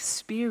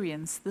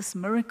experience, this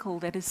miracle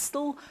that is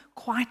still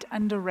quite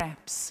under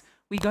wraps.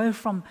 We go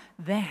from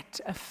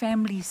that, a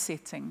family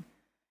setting,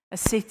 a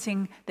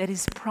setting that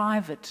is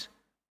private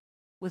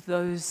with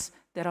those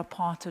that are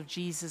part of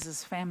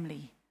Jesus'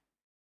 family.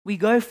 We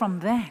go from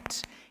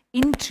that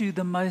into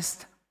the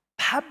most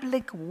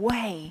public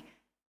way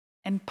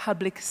and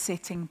public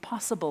setting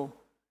possible.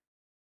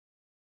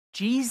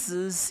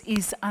 Jesus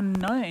is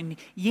unknown,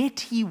 yet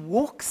he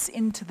walks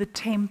into the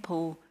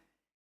temple.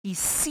 He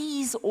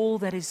sees all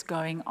that is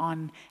going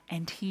on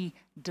and he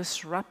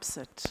disrupts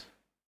it.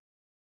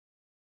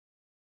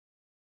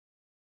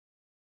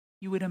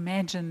 You would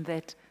imagine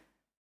that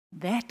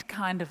that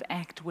kind of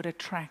act would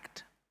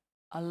attract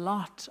a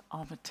lot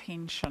of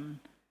attention,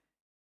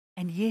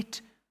 and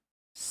yet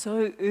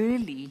so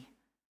early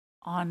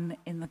on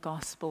in the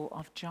Gospel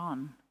of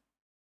John.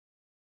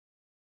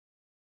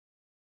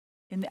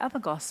 In the other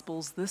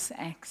Gospels, this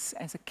acts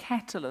as a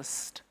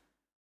catalyst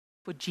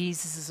for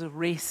Jesus'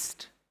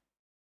 arrest,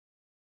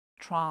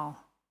 trial,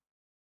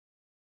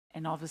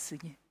 and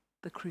obviously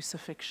the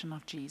crucifixion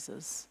of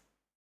Jesus.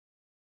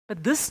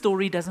 But this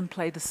story doesn't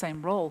play the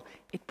same role.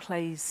 It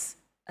plays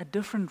a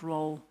different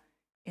role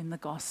in the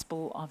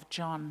Gospel of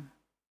John.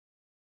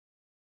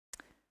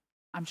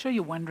 I'm sure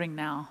you're wondering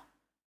now,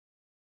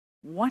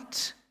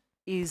 what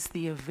is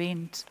the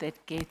event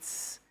that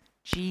gets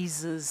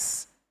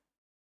Jesus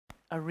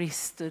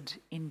arrested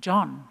in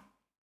John?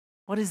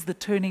 What is the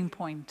turning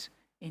point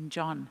in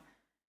John?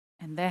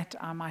 And that,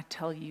 I might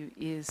tell you,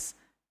 is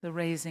the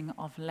raising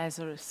of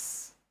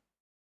Lazarus.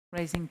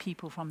 Raising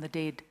people from the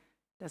dead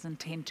doesn't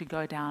tend to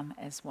go down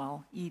as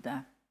well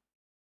either.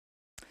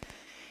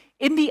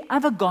 In the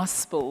other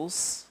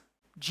Gospels,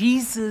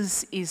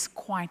 Jesus is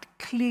quite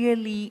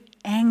clearly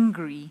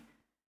angry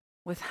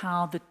with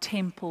how the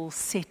temple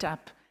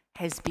setup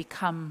has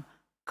become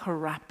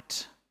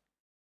corrupt,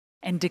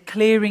 and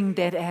declaring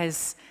that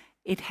as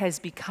it has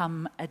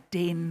become a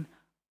den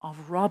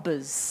of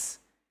robbers,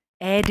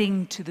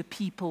 adding to the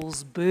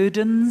people's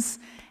burdens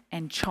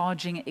and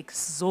charging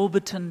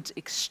exorbitant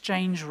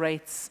exchange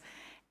rates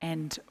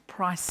and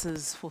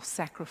prices for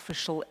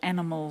sacrificial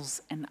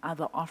animals and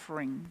other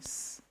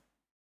offerings.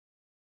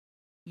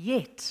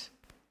 Yet,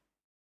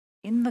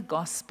 in the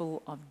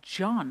Gospel of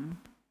John,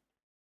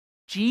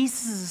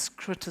 Jesus'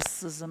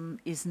 criticism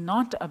is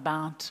not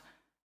about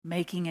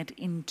making it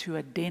into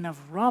a den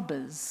of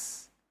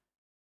robbers,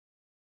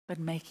 but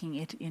making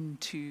it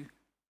into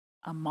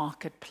a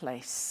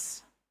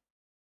marketplace.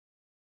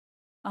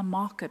 A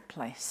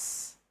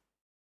marketplace.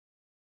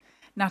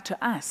 Now,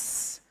 to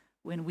us,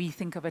 when we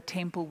think of a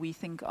temple, we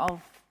think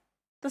of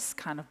this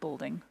kind of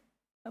building,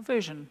 a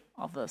version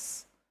of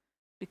this,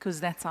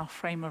 because that's our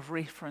frame of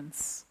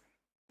reference.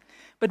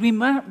 But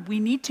we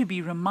need to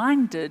be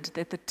reminded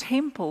that the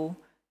temple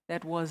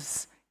that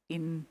was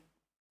in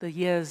the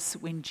years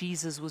when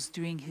Jesus was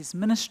doing his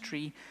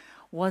ministry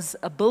was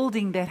a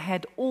building that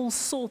had all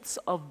sorts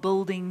of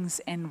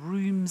buildings and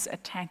rooms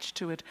attached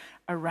to it,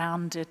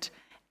 around it,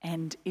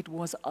 and it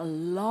was a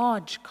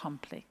large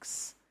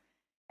complex.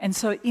 And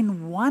so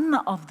in one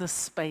of the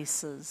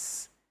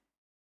spaces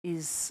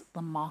is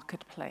the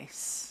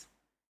marketplace,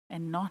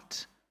 and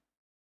not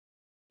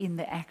in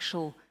the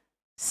actual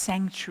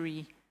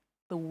sanctuary,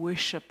 the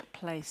worship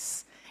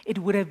place. It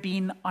would have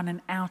been on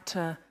an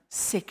outer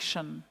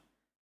section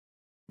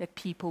that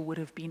people would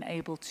have been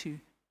able to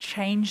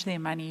change their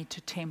money to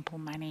temple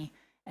money,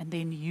 and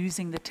then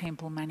using the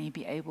temple money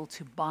be able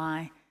to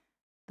buy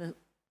the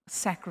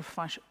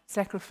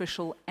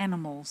sacrificial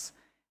animals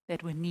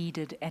that were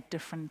needed at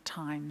different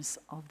times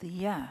of the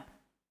year.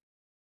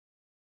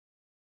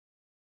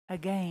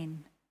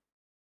 Again,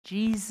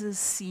 Jesus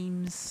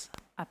seems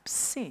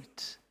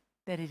upset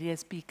that it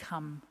has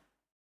become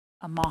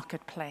a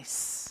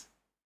marketplace,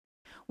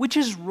 which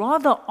is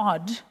rather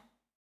odd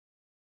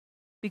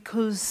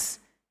because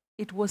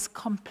it was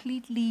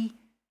completely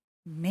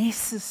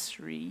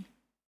necessary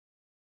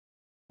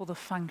for the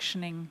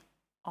functioning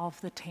of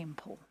the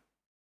temple.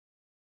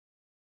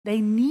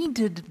 They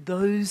needed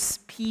those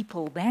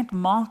people, that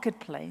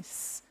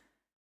marketplace,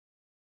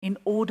 in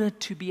order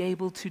to be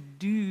able to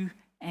do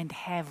and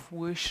have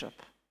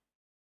worship.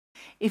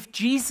 If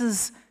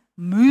Jesus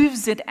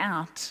moves it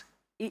out,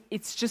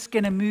 it's just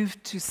going to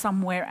move to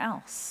somewhere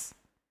else.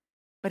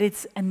 But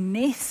it's a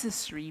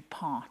necessary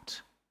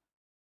part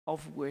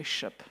of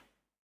worship.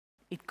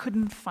 It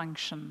couldn't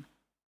function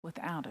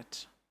without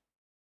it.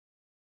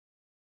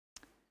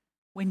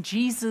 When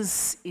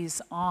Jesus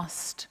is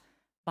asked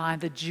by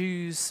the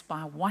Jews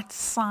by what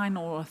sign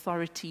or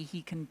authority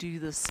he can do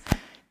this,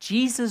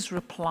 Jesus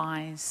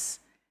replies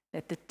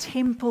that the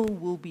temple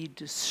will be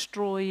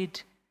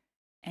destroyed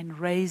and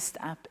raised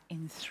up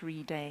in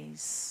 3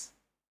 days.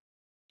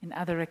 In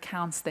other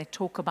accounts, they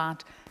talk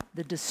about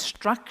the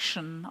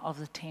destruction of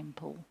the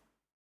temple,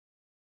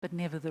 but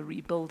never the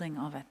rebuilding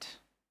of it.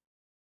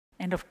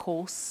 And of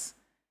course,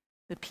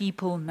 the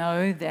people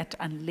know that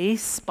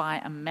unless by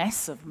a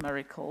massive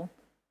miracle,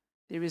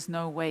 there is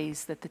no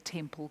ways that the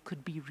temple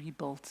could be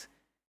rebuilt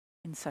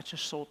in such a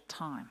short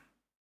time.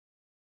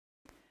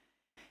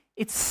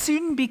 It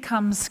soon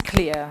becomes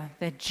clear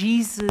that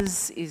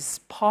Jesus is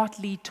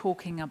partly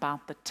talking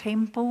about the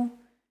temple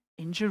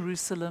in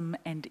Jerusalem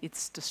and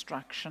its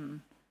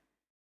destruction,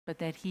 but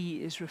that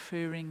he is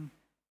referring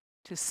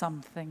to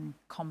something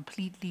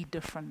completely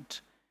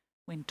different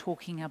when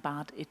talking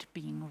about it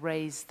being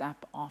raised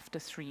up after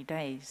 3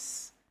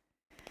 days.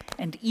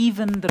 And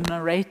even the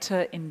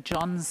narrator in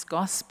John's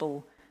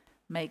Gospel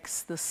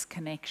makes this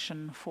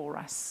connection for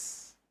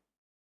us.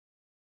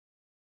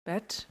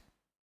 But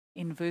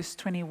in verse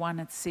 21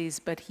 it says,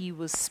 "But he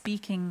was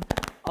speaking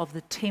of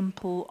the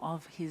temple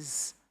of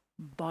his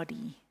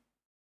body."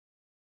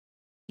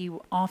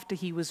 After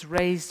he was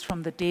raised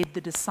from the dead,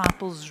 the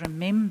disciples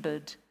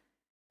remembered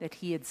that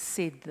he had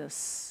said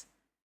this,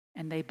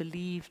 and they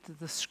believed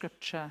the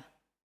scripture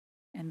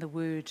and the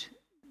word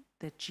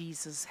that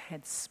Jesus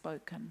had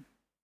spoken.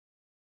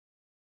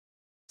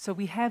 So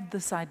we have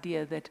this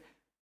idea that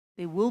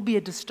there will be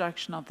a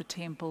destruction of the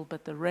temple,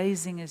 but the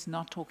raising is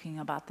not talking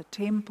about the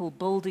temple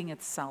building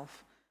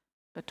itself,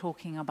 but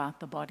talking about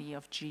the body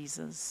of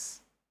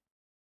Jesus.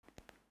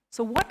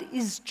 So what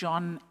is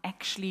John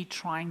actually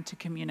trying to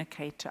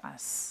communicate to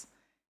us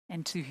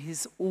and to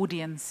his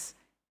audience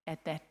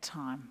at that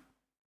time?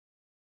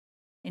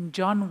 In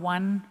John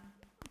 1,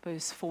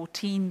 verse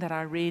 14 that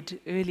I read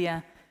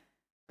earlier,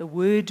 the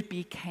Word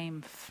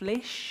became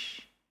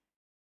flesh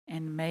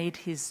and made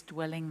his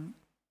dwelling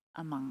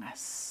among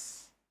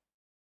us.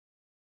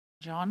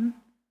 John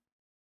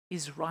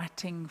is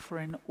writing for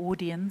an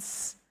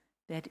audience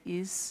that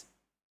is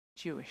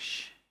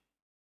Jewish.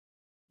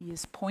 He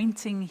is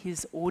pointing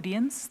his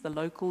audience, the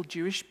local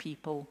Jewish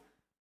people,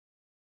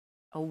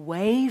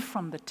 away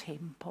from the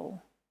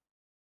temple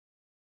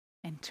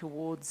and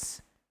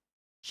towards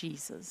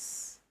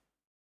Jesus,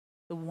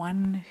 the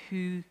one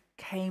who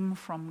came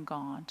from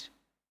God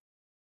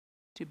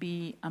to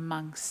be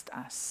amongst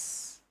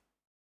us.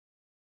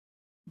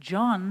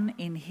 John,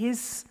 in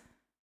his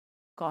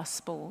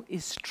gospel,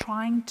 is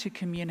trying to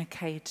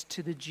communicate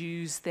to the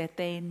Jews that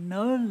they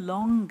no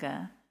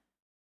longer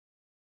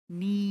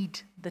need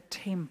the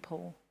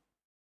temple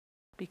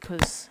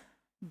because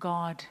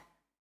God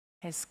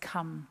has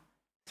come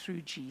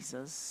through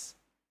Jesus,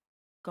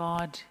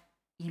 God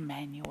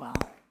Emmanuel.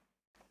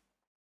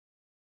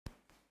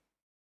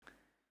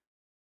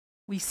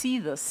 We see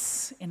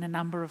this in a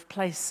number of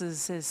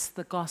places as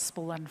the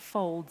gospel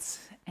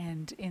unfolds,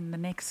 and in the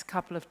next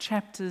couple of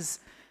chapters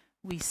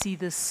we see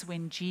this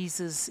when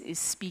Jesus is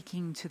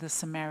speaking to the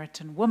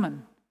Samaritan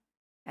woman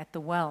at the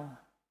well.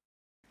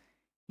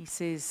 He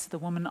says, the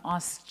woman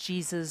asked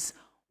Jesus,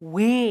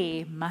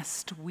 "Where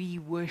must we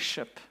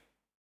worship?"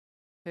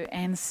 Her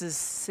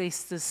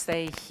ancestors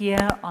say,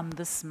 "Here on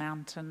this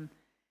mountain."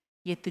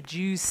 Yet the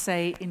Jews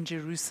say, "In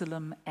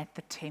Jerusalem at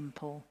the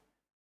temple."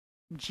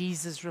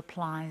 Jesus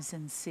replies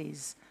and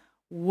says,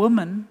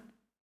 "Woman,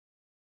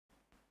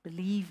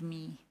 believe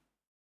me,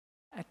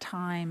 a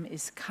time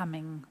is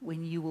coming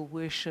when you will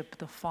worship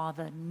the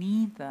Father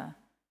neither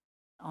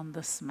on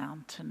this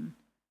mountain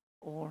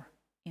or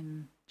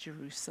in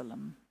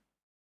Jerusalem."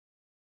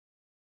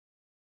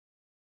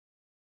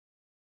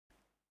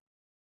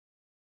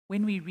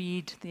 When we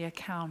read the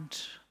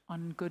account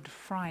on Good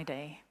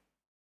Friday,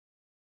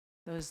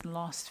 those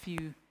last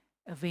few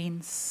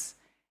events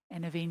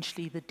and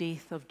eventually the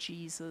death of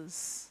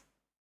Jesus,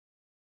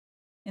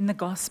 in the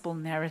gospel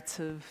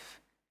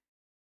narrative,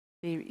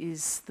 there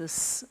is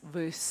this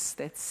verse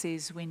that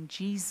says, when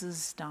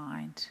Jesus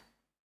died,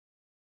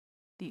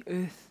 the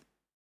earth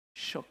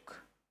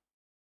shook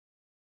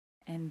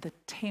and the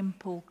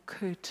temple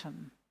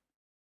curtain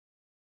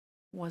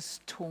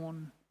was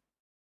torn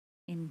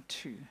in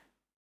two.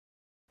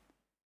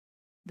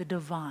 The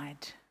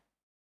divide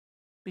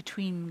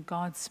between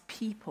God's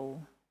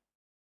people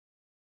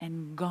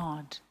and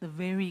God, the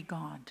very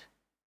God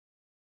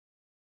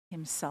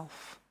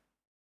himself,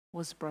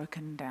 was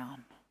broken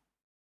down.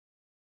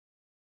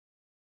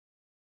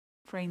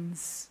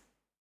 Friends,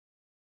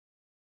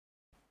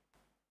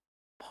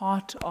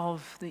 part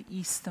of the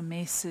Easter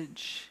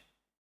message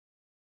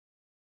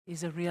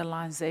is a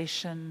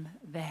realization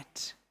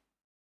that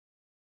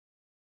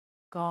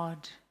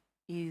God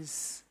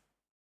is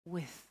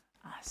with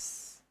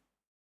us.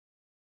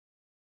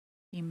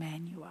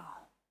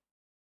 Emmanuel,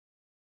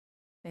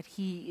 that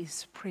he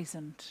is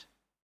present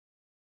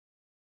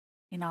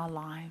in our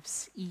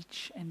lives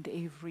each and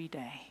every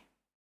day,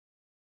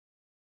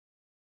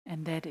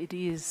 and that it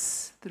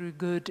is through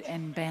good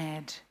and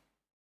bad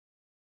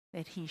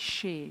that he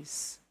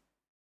shares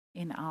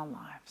in our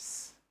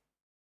lives.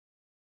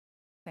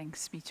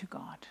 Thanks be to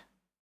God.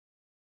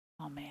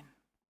 Amen.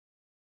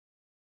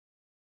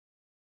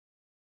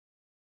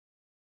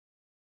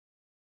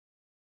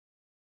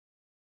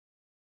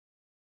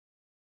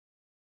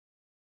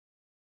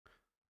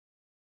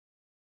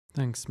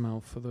 Thanks,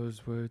 Mel, for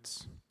those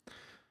words.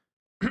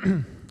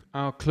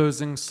 Our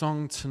closing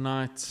song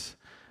tonight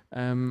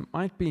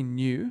might be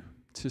new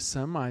to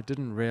some. I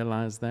didn't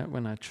realize that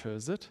when I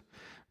chose it,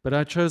 but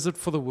I chose it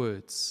for the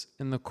words.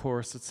 In the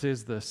chorus, it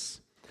says this: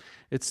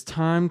 "It's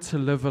time to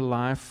live a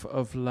life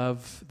of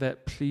love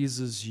that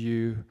pleases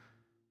you.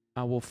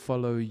 I will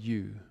follow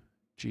you,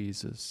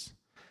 Jesus."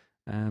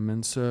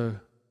 And so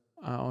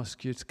I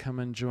ask you to come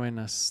and join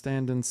us.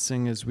 Stand and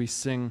sing as we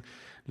sing.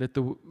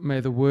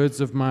 May the words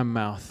of my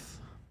mouth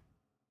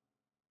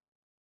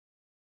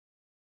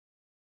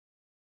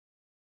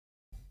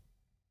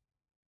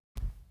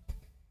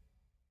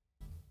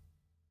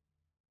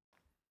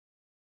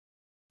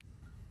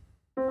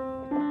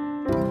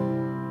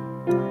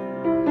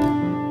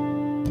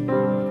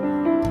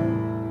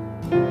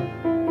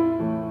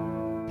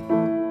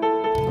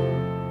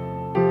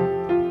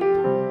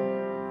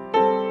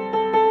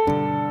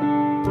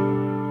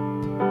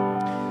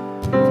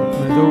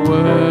may the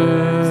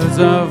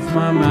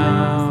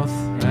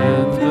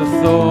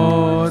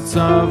thoughts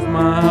of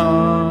my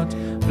heart.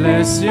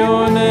 Bless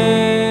your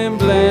name,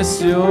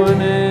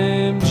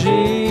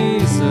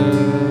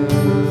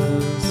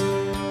 Jesus.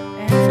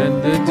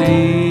 And the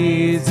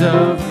deeds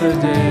of the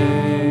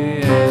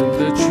day and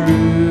the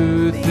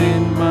truth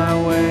in my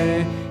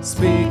way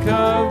speak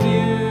of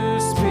you,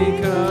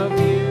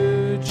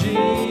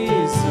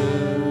 Jesus.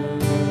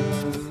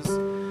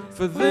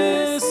 For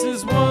this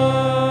is what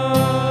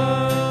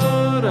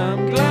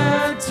I'm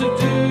glad to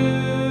do.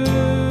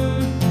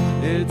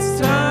 It's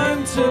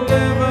time to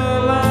live a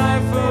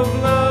life of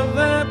love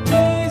that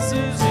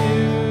pleases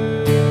you.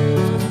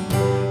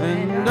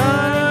 And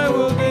I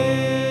will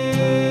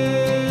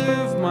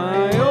give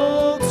my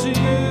all to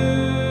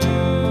you.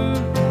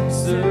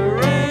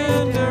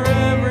 Surrender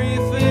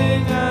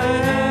everything I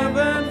have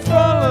and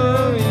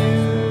follow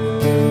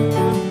you.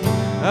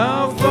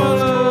 I'll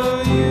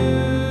follow you.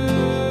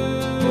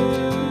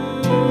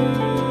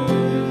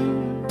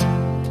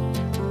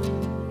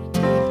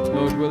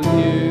 Lord, will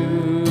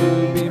you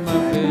be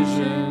my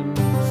vision?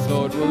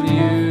 Lord, will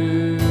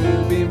you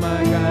be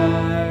my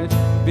guide?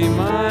 Be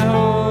my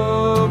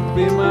hope,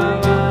 be my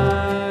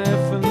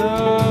life and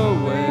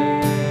the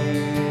way.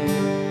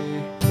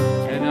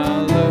 And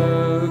I'll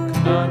look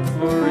not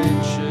for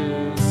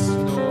riches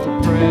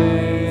nor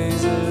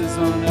praises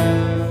on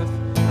earth.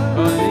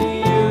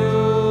 Only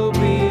you'll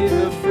be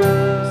the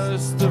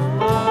first of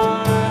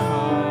my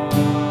heart.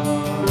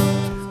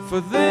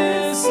 For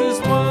this is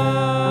what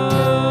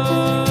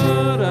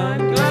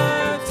I'm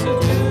glad to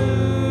do.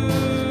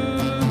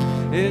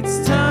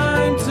 It's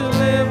time to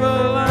live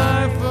a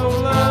life of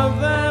love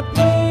that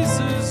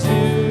pleases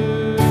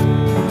you.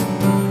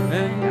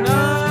 And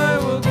I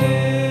will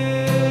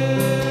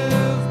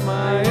give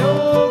my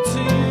all to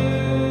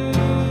you.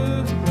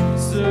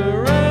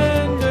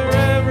 Surrender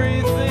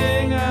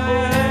everything I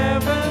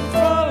have and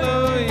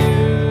follow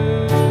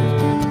you.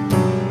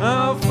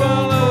 I'll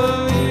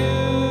follow you.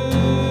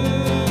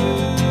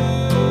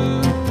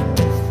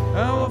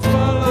 I will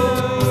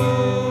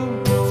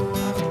follow.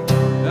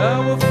 I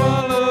will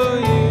follow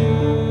you.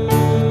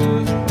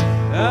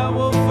 I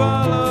will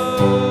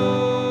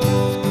follow.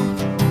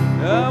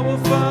 I will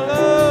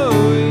follow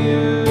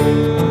you.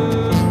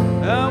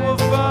 I will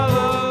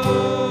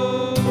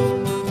follow.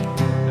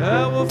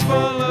 I will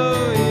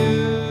follow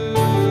you.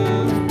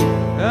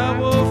 I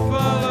will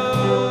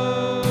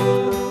follow.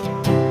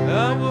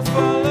 I will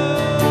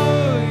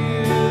follow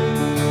you.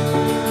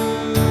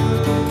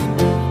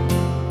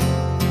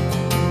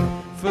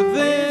 For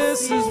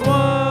this is what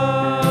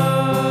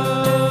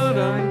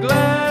I'm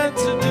glad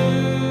to do.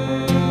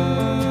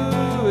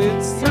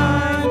 It's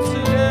time to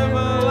live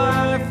a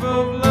life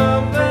of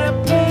love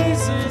that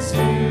pleases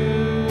you.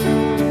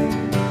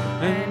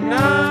 And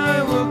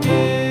I will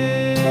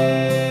give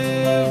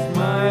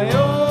my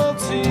all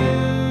to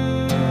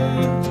you.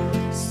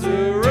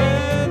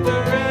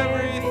 Surrender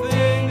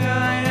everything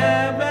I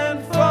am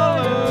and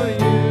follow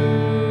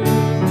you.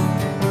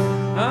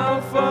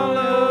 I'll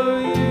follow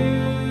you.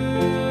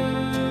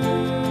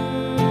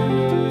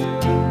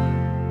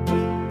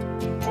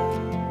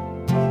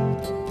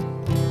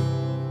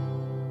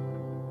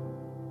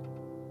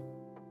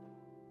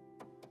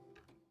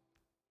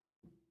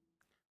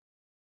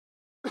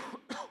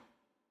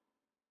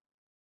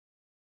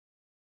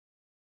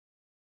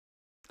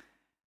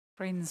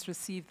 Friends,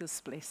 receive this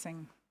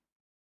blessing.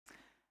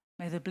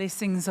 May the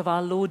blessings of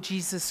our Lord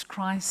Jesus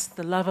Christ,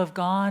 the love of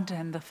God,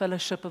 and the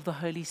fellowship of the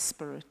Holy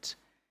Spirit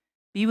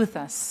be with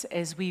us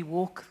as we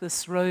walk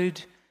this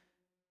road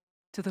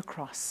to the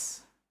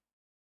cross,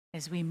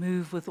 as we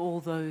move with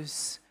all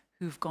those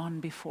who've gone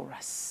before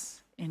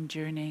us in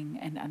journeying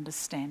and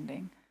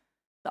understanding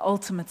the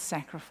ultimate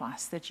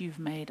sacrifice that you've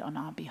made on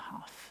our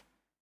behalf.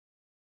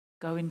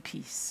 Go in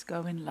peace,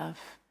 go in love,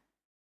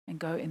 and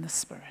go in the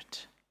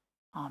Spirit.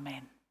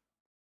 Amen.